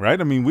anything,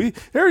 right? I mean,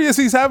 here he is.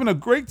 He's having a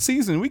great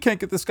season. We can't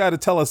get this guy to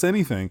tell us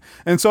anything.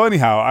 And so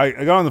anyhow, I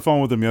got on the phone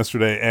with him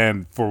yesterday,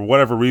 and for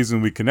whatever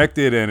reason, we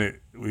connected, and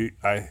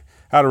I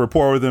had a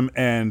rapport with him,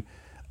 and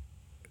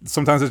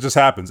sometimes it just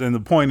happens. And the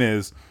point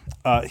is,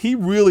 he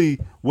really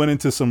went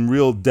into some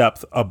real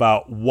depth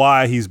about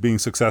why he's being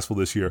successful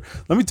this year.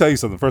 Let me tell you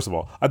something. First of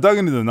all, I dug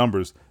into the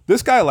numbers.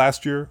 This guy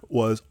last year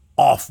was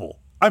awful.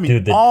 I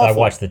mean, dude, awful. I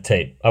watched the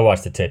tape.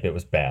 It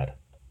was bad.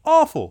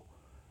 Awful.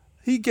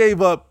 He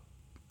gave up,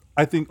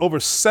 I think, over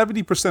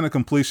 70% of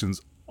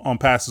completions on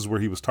passes where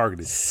he was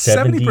targeted.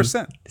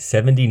 70%.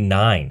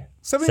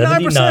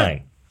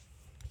 79%.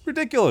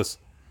 Ridiculous.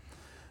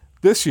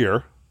 This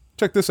year,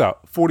 check this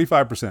out,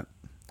 45%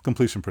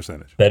 completion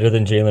percentage. Better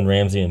than Jalen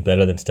Ramsey and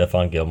better than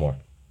Stephon Gilmore.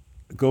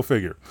 Go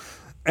figure.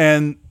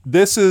 And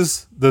this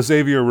is the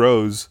Xavier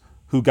Rhodes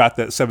who got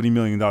that $70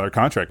 million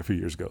contract a few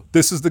years ago.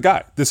 This is the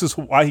guy. This is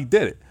why he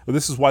did it. Or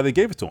this is why they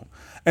gave it to him.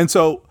 And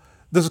so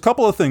there's a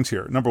couple of things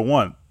here. Number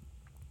one,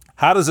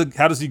 how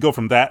does he go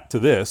from that to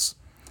this?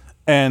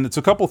 And it's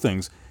a couple of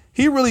things.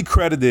 He really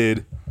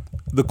credited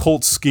the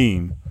Colts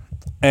scheme.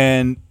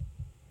 And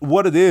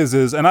what it is,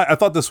 and I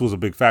thought this was a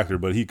big factor,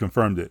 but he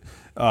confirmed it.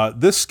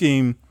 This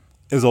scheme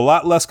is a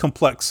lot less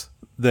complex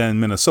than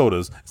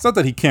Minnesota's. It's not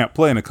that he can't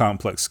play in a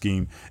complex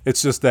scheme.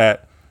 It's just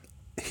that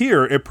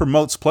here it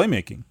promotes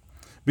playmaking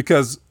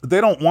because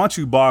they don't want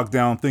you bogged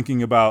down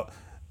thinking about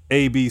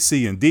A, B,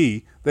 C, and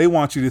D. They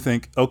want you to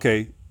think,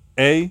 okay,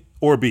 A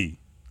or B,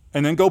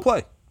 and then go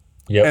play.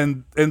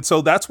 Yep. And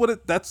so that's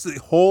the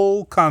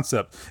whole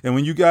concept. And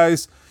when you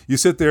guys, you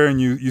sit there and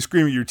you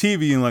scream at your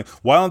TV and like,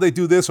 why don't they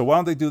do this or why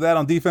don't they do that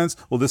on defense?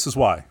 Well, this is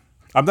why.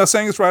 I'm not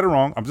saying it's right or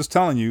wrong. I'm just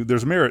telling you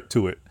there's merit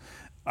to it.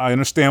 I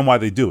understand why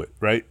they do it,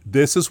 right?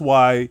 This is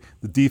why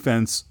the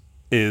defense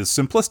is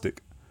simplistic,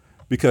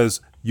 because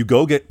you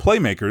go get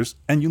playmakers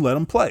and you let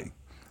them play.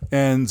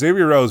 And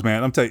Xavier Rhodes,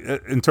 man, I'm telling you,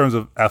 in terms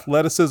of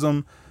athleticism,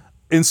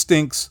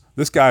 instincts,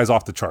 this guy is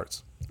off the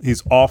charts.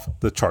 He's off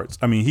the charts.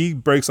 I mean, he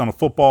breaks on a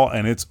football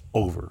and it's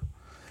over.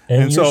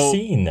 And you're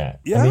seeing that.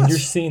 Yes. I mean, you're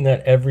seeing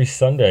that every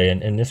Sunday.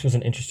 And this was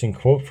an interesting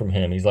quote from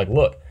him. He's like,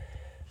 look,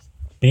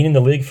 being in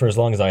the league for as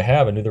long as I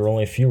have, I knew there were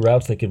only a few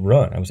routes they could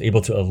run. I was able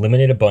to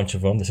eliminate a bunch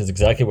of them. This is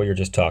exactly what you're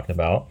just talking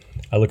about.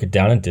 I look at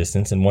down and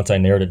distance, and once I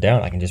narrowed it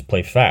down, I can just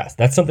play fast.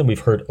 That's something we've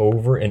heard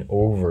over and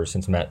over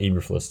since Matt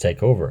Eberflus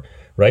take over,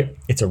 right?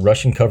 It's a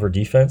rush and cover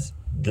defense.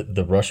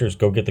 The rushers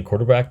go get the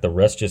quarterback. The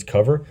rest just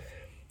cover.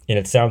 And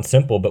it sounds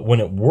simple, but when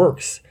it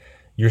works,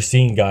 you're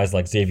seeing guys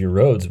like Xavier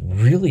Rhodes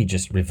really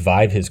just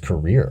revive his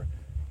career.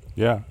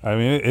 Yeah, I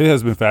mean, it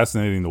has been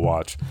fascinating to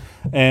watch.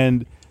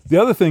 And the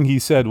other thing he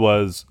said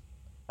was,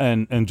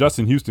 and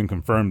Justin Houston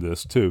confirmed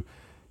this too,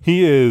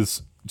 he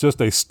is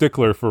just a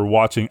stickler for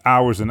watching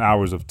hours and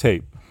hours of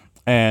tape.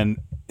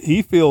 And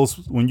he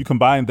feels when you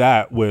combine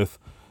that with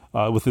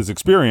his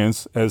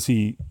experience, as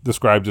he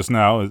described just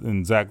now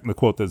in the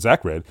quote that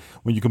Zach read,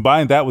 when you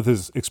combine that with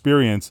his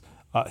experience,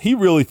 he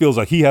really feels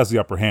like he has the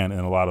upper hand in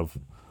a lot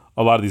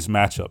of these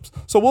matchups.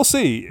 So we'll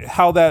see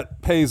how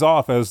that pays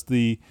off as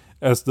the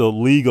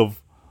league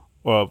of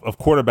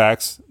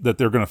quarterbacks that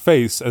they're going to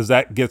face as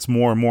that gets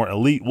more and more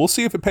elite. We'll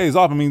see if it pays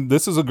off. I mean,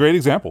 this is a great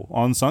example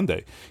on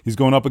Sunday. He's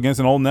going up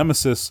against an old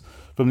nemesis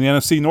from the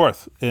NFC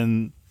North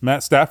in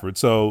Matt Stafford.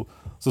 So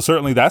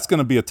certainly that's going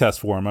to be a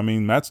test for him. I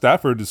mean, Matt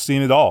Stafford has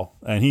seen it all,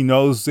 and he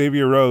knows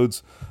Xavier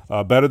Rhodes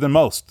better than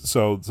most.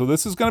 So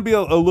this is going to be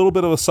a little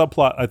bit of a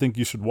subplot I think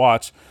you should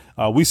watch.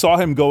 We saw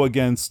him go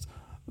against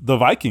the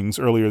Vikings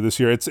earlier this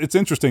year. It's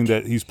interesting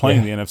that he's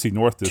playing the NFC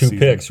North this season. 2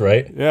 picks,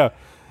 right?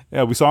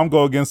 Yeah, we saw him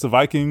go against the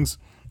Vikings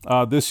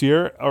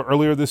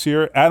earlier this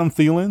year. Adam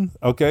Thielen,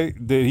 okay,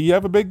 did he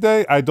have a big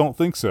day? I don't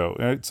think so.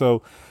 Right?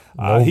 So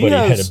nobody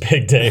had a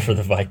big day for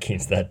the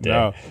Vikings that day.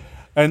 No.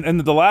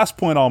 And the last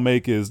point I'll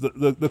make is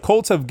the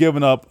Colts have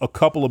given up a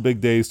couple of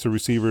big days to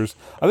receivers.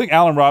 I think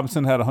Allen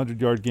Robinson had a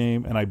 100-yard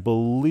game, and I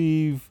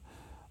believe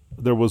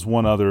there was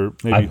one other.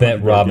 Maybe I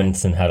bet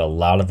Robinson had a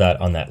lot of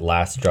that on that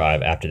last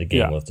drive after the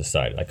game was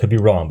decided. I could be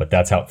wrong, but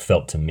that's how it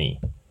felt to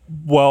me.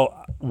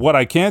 Well, what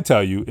I can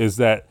tell you is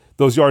that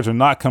those yards are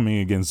not coming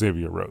against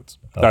Xavier Rhodes.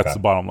 That's the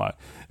bottom line.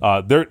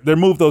 They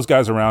moved those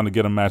guys around to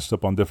get them matched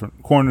up on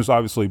different corners,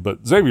 obviously,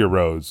 but Xavier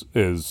Rhodes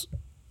is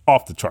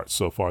off the charts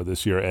so far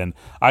this year, and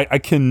I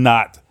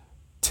cannot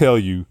tell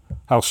you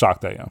how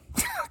shocked I am.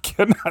 I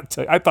cannot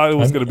tell you. I thought it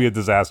was going to be a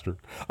disaster.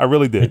 I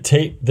really did.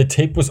 The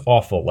tape was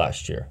awful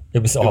last year.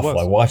 It was awful.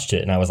 I watched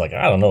it, and I was like,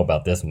 I don't know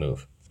about this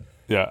move.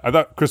 Yeah, I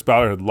thought Chris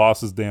Ballard had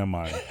lost his damn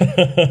mind.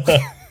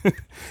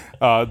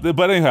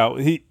 But anyhow,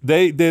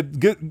 they did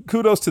get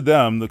kudos to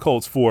them, the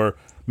Colts, for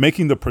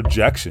making the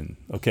projection,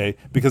 okay?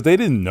 Because they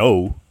didn't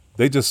know.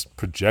 They just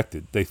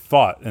projected. They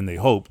thought and they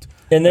hoped.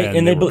 And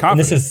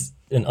this is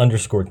an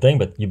underscored thing,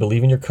 but you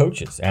believe in your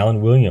coaches.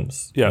 Alan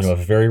Williams, yes. A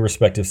very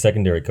respected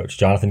secondary coach.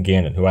 Jonathan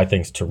Gannon, who I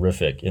think is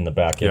terrific in the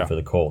back end for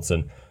the Colts.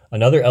 And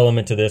another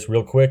element to this,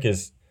 real quick,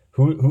 is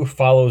who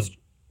follows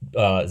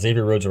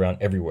Xavier Rhodes around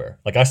everywhere.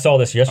 Like I saw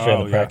this yesterday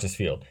on the practice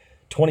field.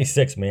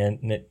 26,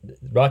 man.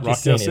 Rocky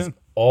Sin is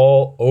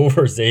all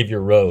over Xavier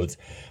Rhodes.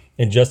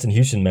 And Justin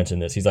Houston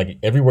mentioned this. He's like,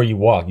 everywhere you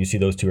walk, you see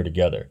those two are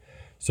together.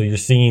 So you're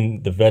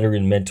seeing the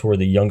veteran mentor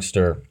the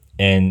youngster,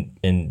 and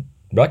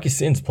Rocky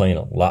Sin's playing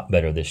a lot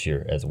better this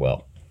year as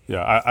well.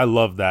 Yeah, I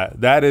love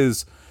that. That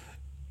is,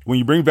 when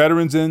you bring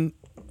veterans in,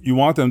 you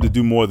want them to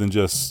do more than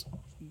just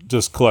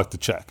collect the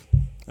check,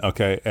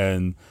 okay?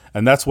 And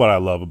that's what I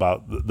love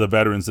about the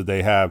veterans that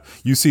they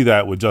have. You see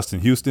that with Justin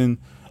Houston.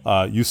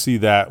 You see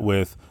that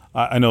with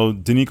I know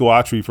Danico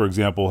Autry, for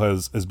example,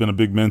 has been a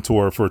big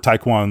mentor for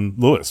Tyquan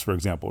Lewis, for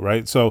example,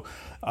 right? So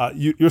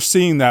you're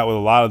seeing that with a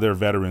lot of their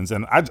veterans,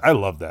 and I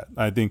love that.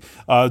 I think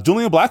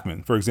Julian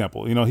Blackmon, for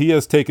example, he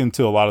has taken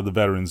to a lot of the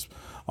veterans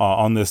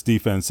on this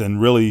defense and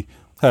really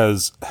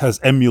has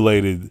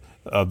emulated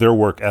their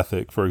work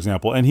ethic, for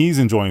example, and he's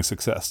enjoying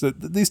success.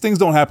 These things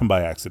don't happen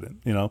by accident,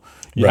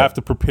 You have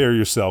to prepare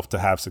yourself to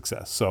have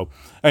success. So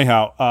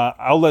anyhow,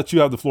 I'll let you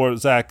have the floor,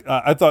 Zach.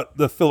 I thought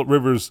the Phillip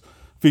Rivers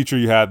feature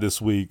you had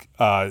this week,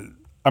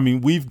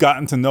 we've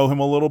gotten to know him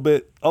a little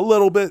bit,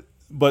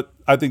 but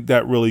I think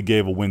that really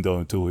gave a window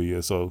into who he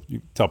is. So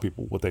you tell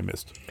people what they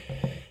missed.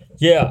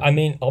 Yeah,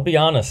 I'll be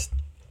honest.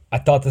 I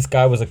thought this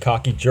guy was a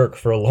cocky jerk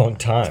for a long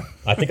time.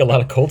 I think a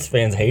lot of Colts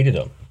fans hated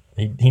him.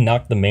 He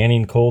knocked the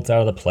Manning Colts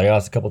out of the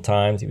playoffs a couple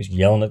times. He was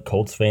yelling at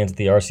Colts fans at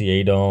the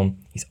RCA Dome.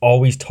 He's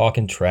always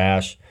talking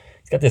trash.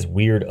 He's got this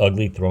weird,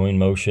 ugly throwing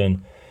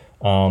motion.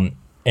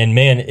 And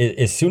man,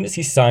 as soon as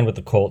he signed with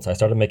the Colts, I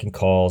started making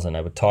calls, and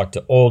I would talk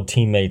to old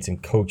teammates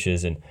and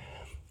coaches, and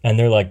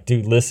they're like,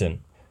 dude,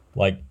 listen,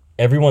 like,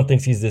 everyone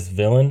thinks he's this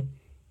villain.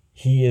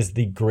 He is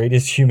the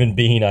greatest human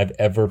being I've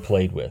ever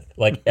played with,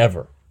 like,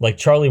 ever. Like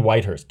Charlie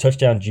Whitehurst,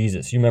 Touchdown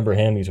Jesus. You remember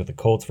him? He was with the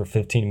Colts for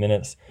 15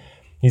 minutes.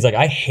 He's like,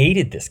 I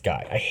hated this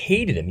guy. I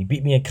hated him. He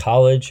beat me in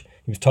college.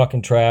 He was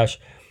talking trash.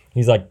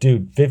 He's like,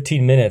 dude,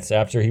 15 minutes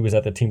after he was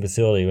at the team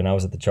facility when I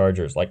was at the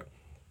Chargers, like,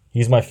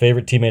 he's my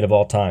favorite teammate of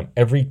all time.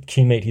 Every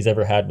teammate he's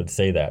ever had would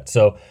say that.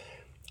 So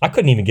I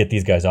couldn't even get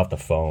these guys off the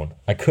phone.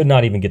 I could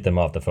not even get them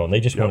off the phone. They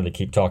just wanted to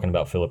keep talking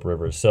about Phillip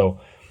Rivers. So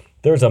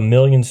there's a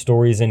million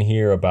stories in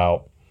here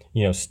about,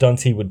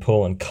 stunts he would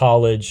pull in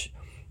college,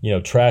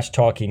 trash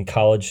talking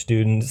college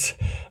students,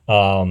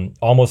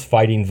 almost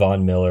fighting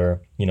Von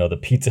Miller, the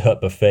Pizza Hut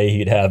buffet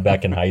he'd have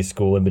back in high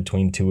school in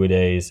between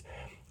two-a-days,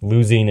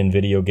 losing in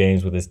video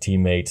games with his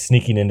teammates,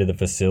 sneaking into the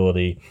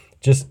facility,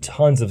 just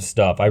tons of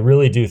stuff. I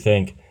really do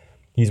think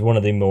he's one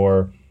of the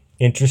more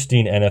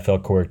interesting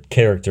NFL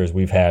characters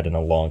we've had in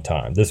a long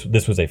time.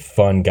 This was a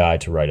fun guy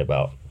to write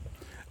about.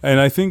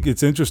 And I think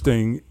it's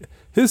interesting,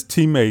 his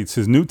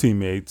new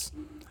teammates,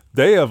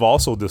 they have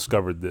also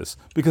discovered this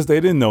because they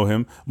didn't know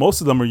him.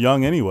 Most of them are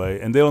young anyway,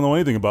 and they don't know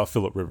anything about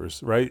Phillip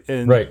Rivers, right?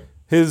 And right.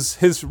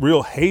 His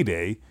real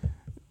heyday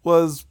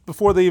was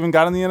before they even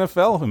got in the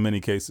NFL in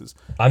many cases.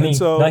 I mean,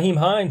 Nyheim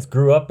Hines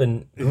grew up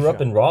in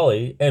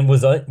Raleigh and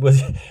was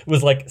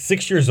like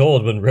 6 years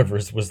old when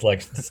Rivers was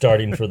like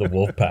starting for the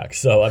Wolfpack.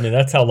 So I mean,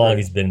 that's how long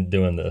he's been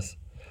doing this.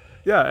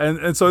 Yeah,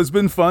 and so it's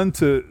been fun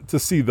to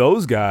see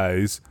those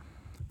guys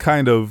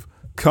kind of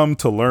come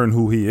to learn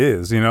who he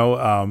is.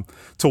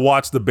 To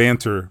watch the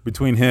banter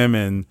between him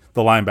and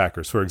the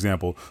linebackers, for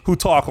example, who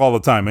talk all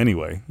the time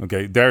anyway.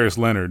 Okay, Darius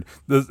Leonard.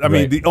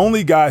 The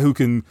only guy who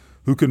can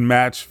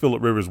match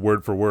Phillip Rivers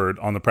word for word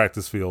on the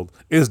practice field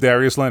is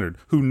Darius Leonard,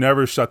 who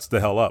never shuts the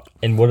hell up.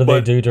 And what do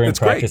they do during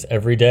practice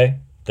every day?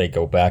 They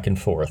go back and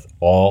forth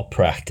all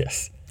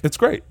practice. It's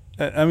great.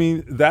 I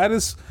mean, that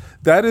is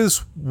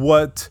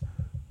what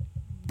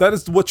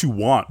you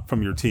want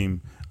from your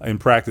team in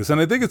practice.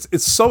 And I think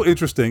it's so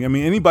interesting. I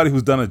mean, anybody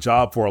who's done a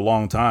job for a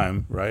long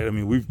time, right? I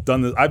mean, we've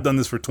done this. I've done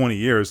this for 20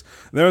 years.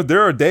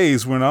 There are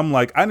days when I'm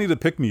like, I need to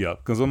pick me up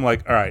because I'm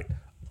like, all right,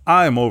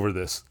 I am over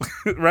this,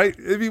 right?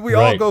 I mean, we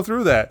all go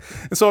through that.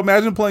 And so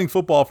imagine playing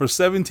football for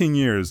 17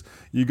 years.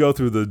 You go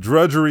through the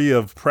drudgery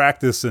of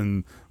practice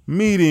and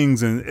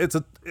meetings, and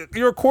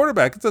you're a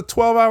quarterback. It's a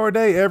 12-hour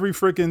day every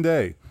freaking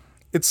day.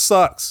 It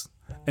sucks,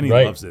 and he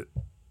loves it.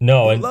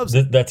 No, and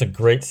that's a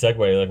great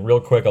segue. Like, real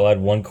quick, I'll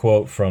add one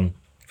quote from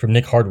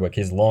Nick Hardwick,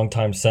 his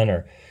longtime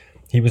center.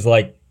 He was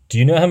like, do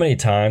you know how many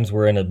times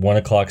we're in a 1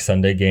 o'clock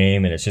Sunday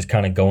game, and it's just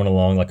kind of going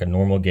along like a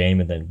normal game,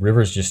 and then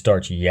Rivers just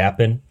starts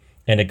yapping,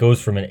 and it goes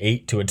from an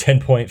 8 to a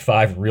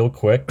 10.5 real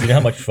quick. You know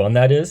how much fun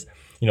that is?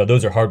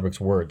 Those are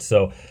Hardwick's words.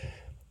 So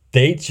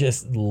they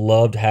just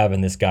loved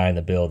having this guy in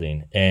the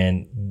building.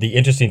 And the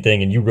interesting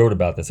thing, and you wrote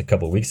about this a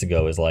couple of weeks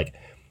ago, is like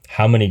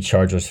how many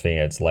Chargers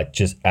fans like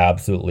just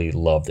absolutely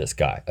love this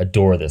guy,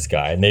 adore this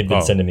guy. And they've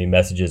been sending me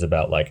messages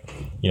about like,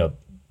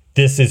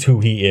 this is who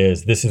he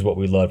is. This is what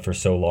we loved for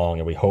so long.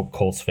 And we hope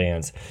Colts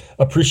fans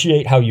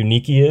appreciate how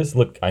unique he is.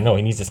 Look, I know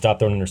he needs to stop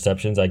throwing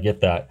interceptions. I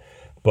get that.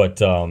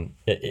 But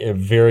a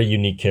very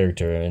unique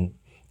character, and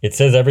it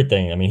says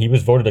everything. I mean, he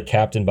was voted a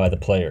captain by the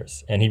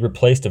players, and he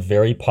replaced a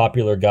very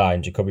popular guy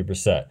in Jacoby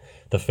Brissett.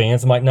 The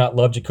fans might not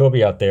love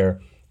Jacoby out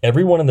there.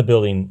 Everyone in the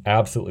building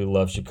absolutely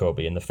loves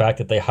Jacoby, and the fact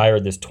that they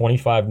hired this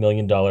 $25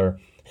 million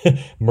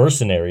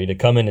mercenary to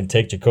come in and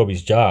take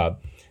Jacoby's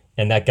job,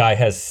 and that guy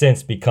has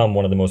since become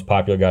one of the most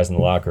popular guys in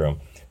the locker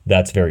room,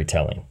 that's very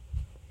telling.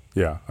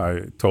 Yeah,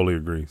 I totally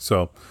agree.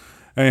 So,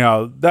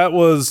 anyhow, that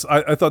was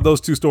I thought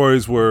those two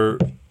stories were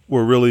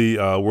really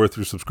worth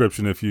your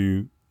subscription. If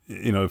you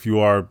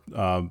are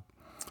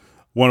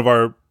one of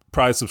our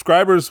prized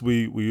subscribers,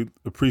 we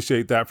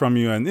appreciate that from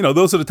you. And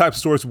those are the types of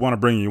stories we want to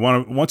bring you. We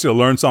want you to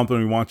learn something.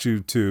 We want you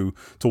to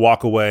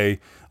walk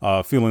away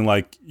feeling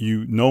like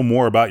you know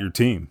more about your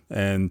team.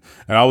 And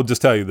I will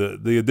just tell you,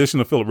 the addition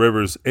of Phillip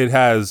Rivers, it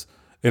has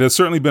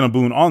certainly been a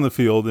boon on the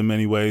field in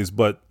many ways,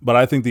 but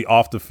I think the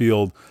off the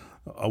field,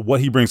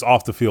 what he brings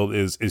off the field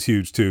is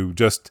huge too.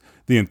 Just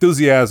the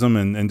enthusiasm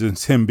and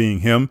just him being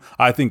him,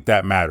 I think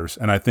that matters.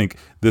 And I think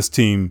this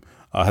team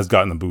has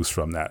gotten a boost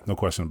from that. No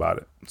question about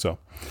it. So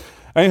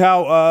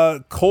anyhow,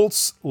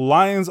 Colts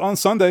Lions on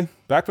Sunday,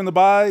 back from the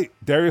bye.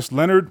 Darius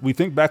Leonard, we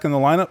think, back in the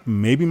lineup.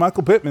 Maybe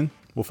Michael Pittman.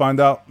 We'll find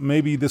out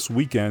maybe this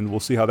weekend. We'll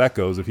see how that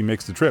goes if he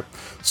makes the trip.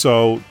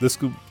 So this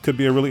could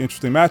be a really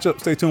interesting matchup.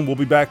 Stay tuned. We'll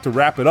be back to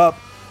wrap it up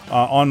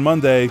on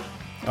Monday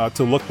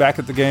to look back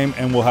at the game,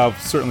 and we'll have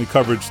certainly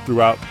coverage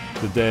throughout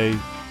the day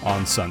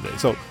on Sunday.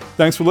 So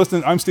thanks for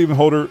listening. I'm Stephen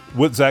Holder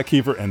with Zach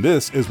Kiefer, and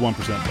this is 1%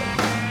 Better.